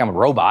 it's not like I'm a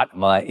robot.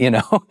 I'm like,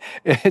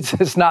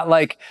 it's not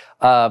like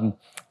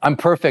I'm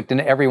perfect in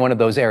every one of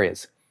those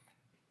areas.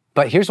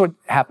 But here's what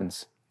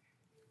happens.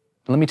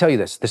 Let me tell you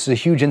this. This is a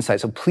huge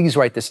insight, so please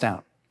write this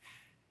down.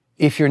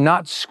 If you're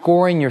not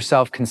scoring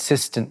yourself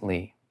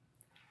consistently,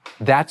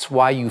 that's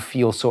why you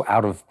feel so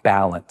out of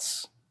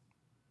balance.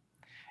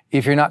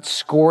 If you're not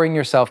scoring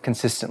yourself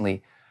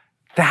consistently,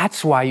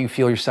 that's why you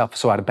feel yourself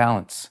so out of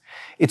balance.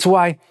 It's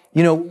why,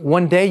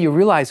 one day you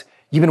realize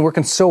you've been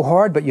working so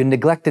hard, but you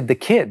neglected the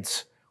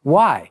kids.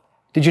 Why?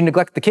 Did you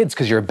neglect the kids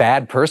because you're a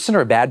bad person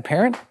or a bad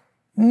parent?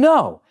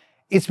 No.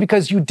 It's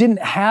because you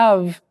didn't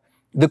have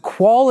the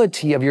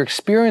quality of your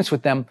experience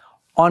with them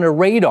on a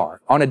radar,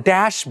 on a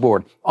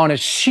dashboard, on a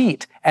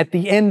sheet at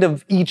the end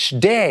of each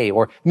day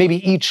or maybe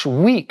each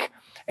week.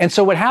 And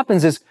so what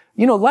happens is,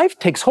 life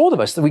takes hold of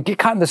us. We get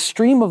caught in the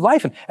stream of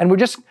life and we're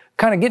just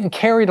kind of getting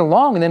carried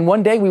along. And then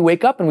one day we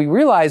wake up and we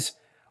realize,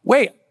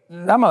 wait,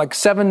 I've gone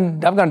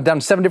down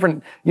 7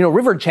 different,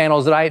 river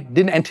channels that I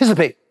didn't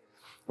anticipate,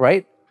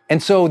 right?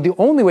 And so the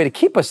only way to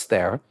keep us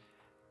there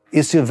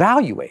is to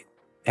evaluate.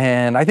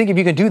 And I think if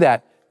you can do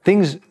that,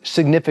 things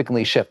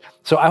significantly shift.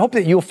 So I hope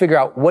that you'll figure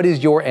out what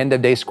is your end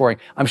of day scoring.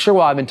 I'm sure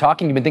while I've been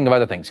talking, you've been thinking of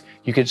other things.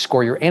 You could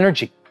score your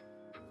energy.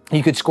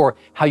 You could score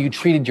how you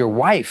treated your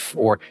wife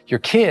or your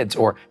kids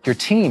or your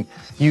team.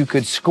 You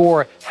could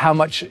score how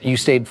much you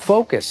stayed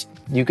focused.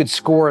 You could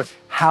score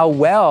how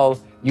well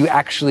you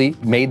actually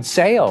made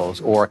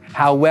sales or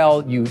how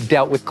well you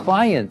dealt with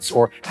clients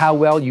or how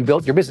well you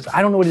built your business.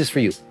 I don't know what it is for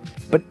you.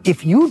 But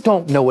if you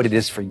don't know what it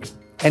is for you,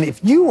 and if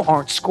you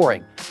aren't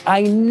scoring,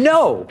 I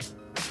know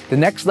the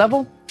next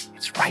level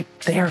is right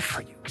there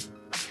for you.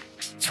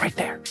 It's right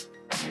there.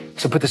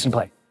 So put this in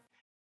play.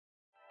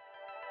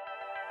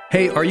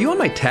 Hey, are you on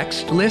my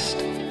text list?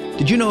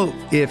 Did you know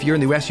if you're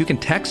in the US, you can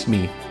text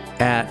me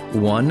at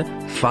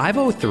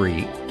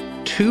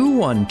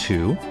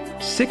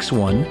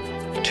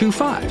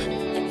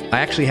 1-503-212-6125. I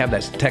actually have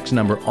that text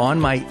number on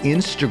my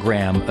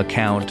Instagram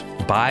account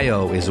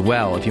bio as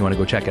well, if you want to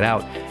go check it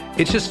out.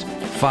 It's just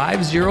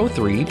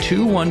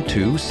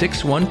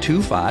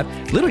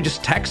 503-212-6125. Literally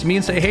just text me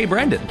and say, hey,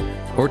 Brendan.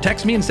 Or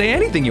text me and say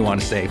anything you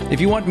want to say.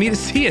 If you want me to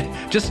see it,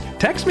 just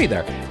text me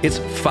there. It's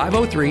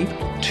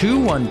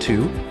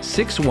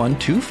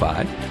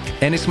 503-212-6125.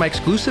 And it's my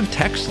exclusive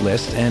text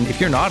list. And if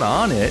you're not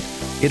on it,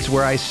 it's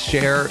where I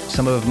share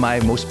some of my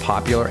most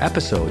popular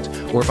episodes.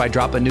 Or if I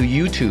drop a new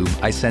YouTube,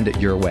 I send it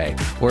your way.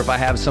 Or if I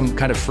have some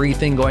kind of free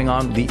thing going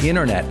on the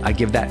internet, I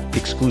give that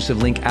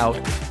exclusive link out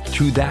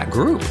to that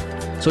group.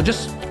 So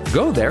just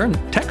go there and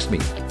text me,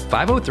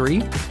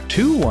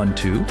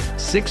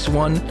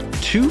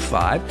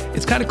 503-212-6125.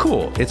 It's kind of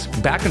cool. It's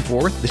back and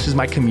forth. This is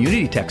my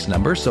community text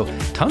number. So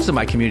tons of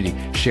my community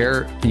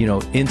share,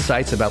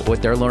 insights about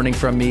what they're learning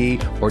from me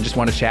or just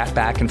want to chat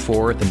back and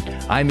forth. And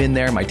I'm in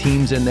there, my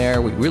team's in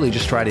there. We really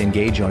just try to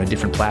engage you on a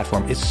different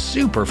platform. It's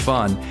super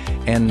fun.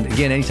 And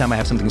again, anytime I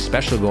have something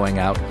special going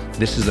out,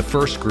 this is the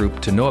first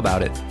group to know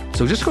about it.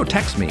 So just go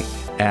text me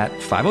at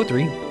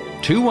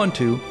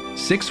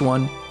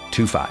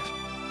 503-212-6125.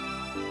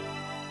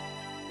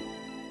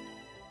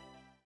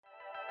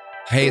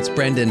 Hey, it's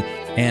Brendan,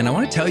 and I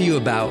want to tell you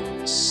about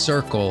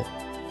Circle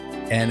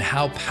and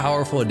how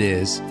powerful it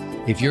is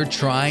if you're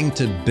trying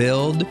to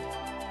build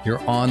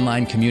your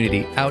online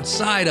community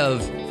outside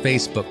of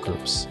Facebook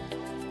groups.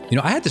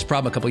 I had this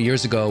problem a couple of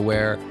years ago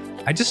where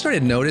I just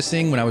started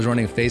noticing when I was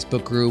running a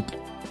Facebook group,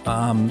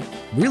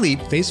 really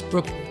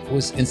Facebook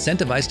was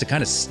incentivized to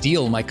kind of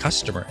steal my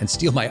customer and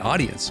steal my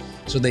audience.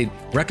 So they'd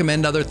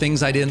recommend other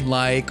things I didn't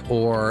like,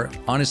 or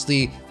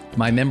honestly,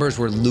 my members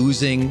were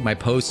losing my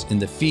posts in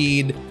the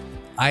feed.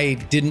 I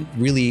didn't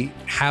really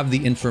have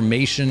the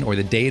information or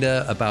the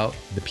data about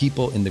the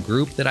people in the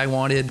group that I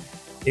wanted.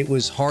 It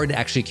was hard to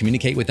actually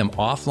communicate with them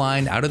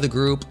offline, out of the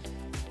group.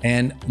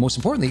 And most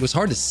importantly, it was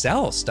hard to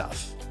sell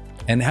stuff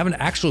and have an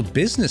actual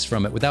business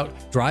from it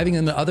without driving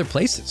them to other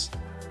places.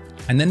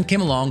 And then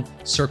came along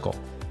Circle.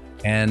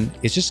 And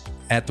it's just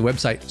at the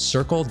website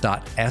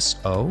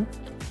circle.so.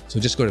 So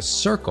just go to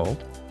circle.so.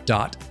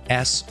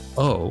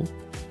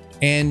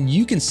 And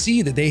you can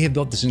see that they have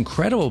built this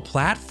incredible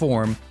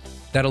platform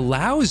that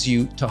allows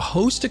you to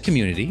host a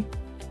community,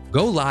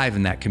 go live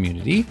in that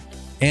community,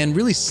 and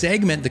really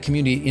segment the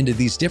community into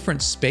these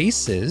different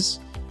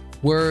spaces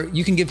where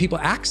you can give people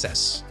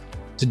access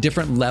to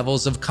different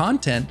levels of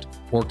content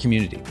or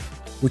community,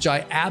 which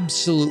I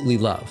absolutely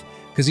love.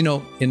 Because,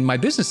 in my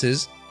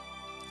businesses,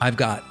 I've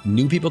got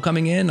new people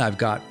coming in, I've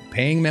got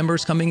paying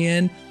members coming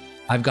in,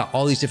 I've got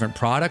all these different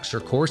products or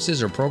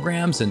courses or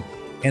programs, and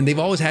they've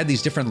always had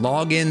these different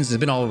logins. They've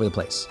been all over the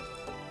place.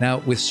 Now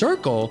with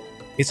Circle,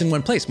 it's in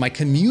one place. My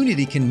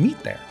community can meet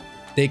there.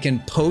 They can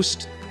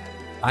post,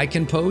 I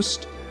can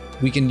post.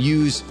 We can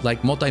use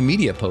like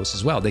multimedia posts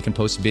as well. They can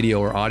post video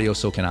or audio,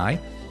 so can I.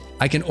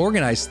 I can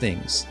organize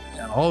things,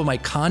 all of my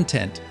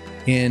content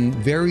in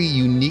very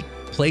unique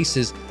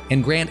places,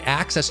 and grant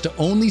access to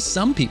only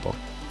some people.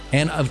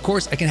 And of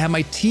course, I can have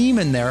my team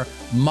in there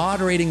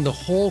moderating the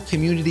whole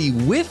community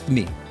with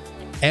me.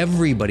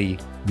 Everybody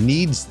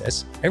needs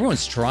this.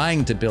 Everyone's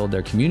trying to build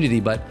their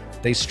community, but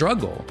they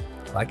struggle.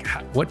 Like,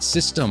 what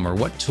system or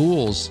what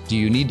tools do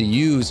you need to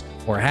use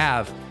or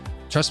have?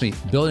 Trust me,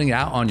 building it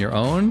out on your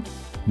own,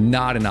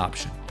 not an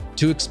option.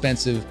 Too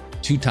expensive,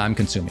 too time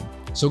consuming.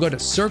 So go to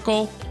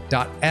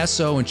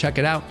circle.so and check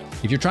it out.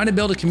 If you're trying to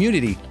build a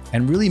community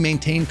and really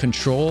maintain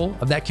control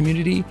of that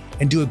community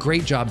and do a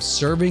great job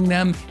serving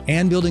them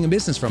and building a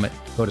business from it,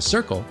 go to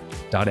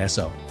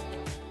circle.so.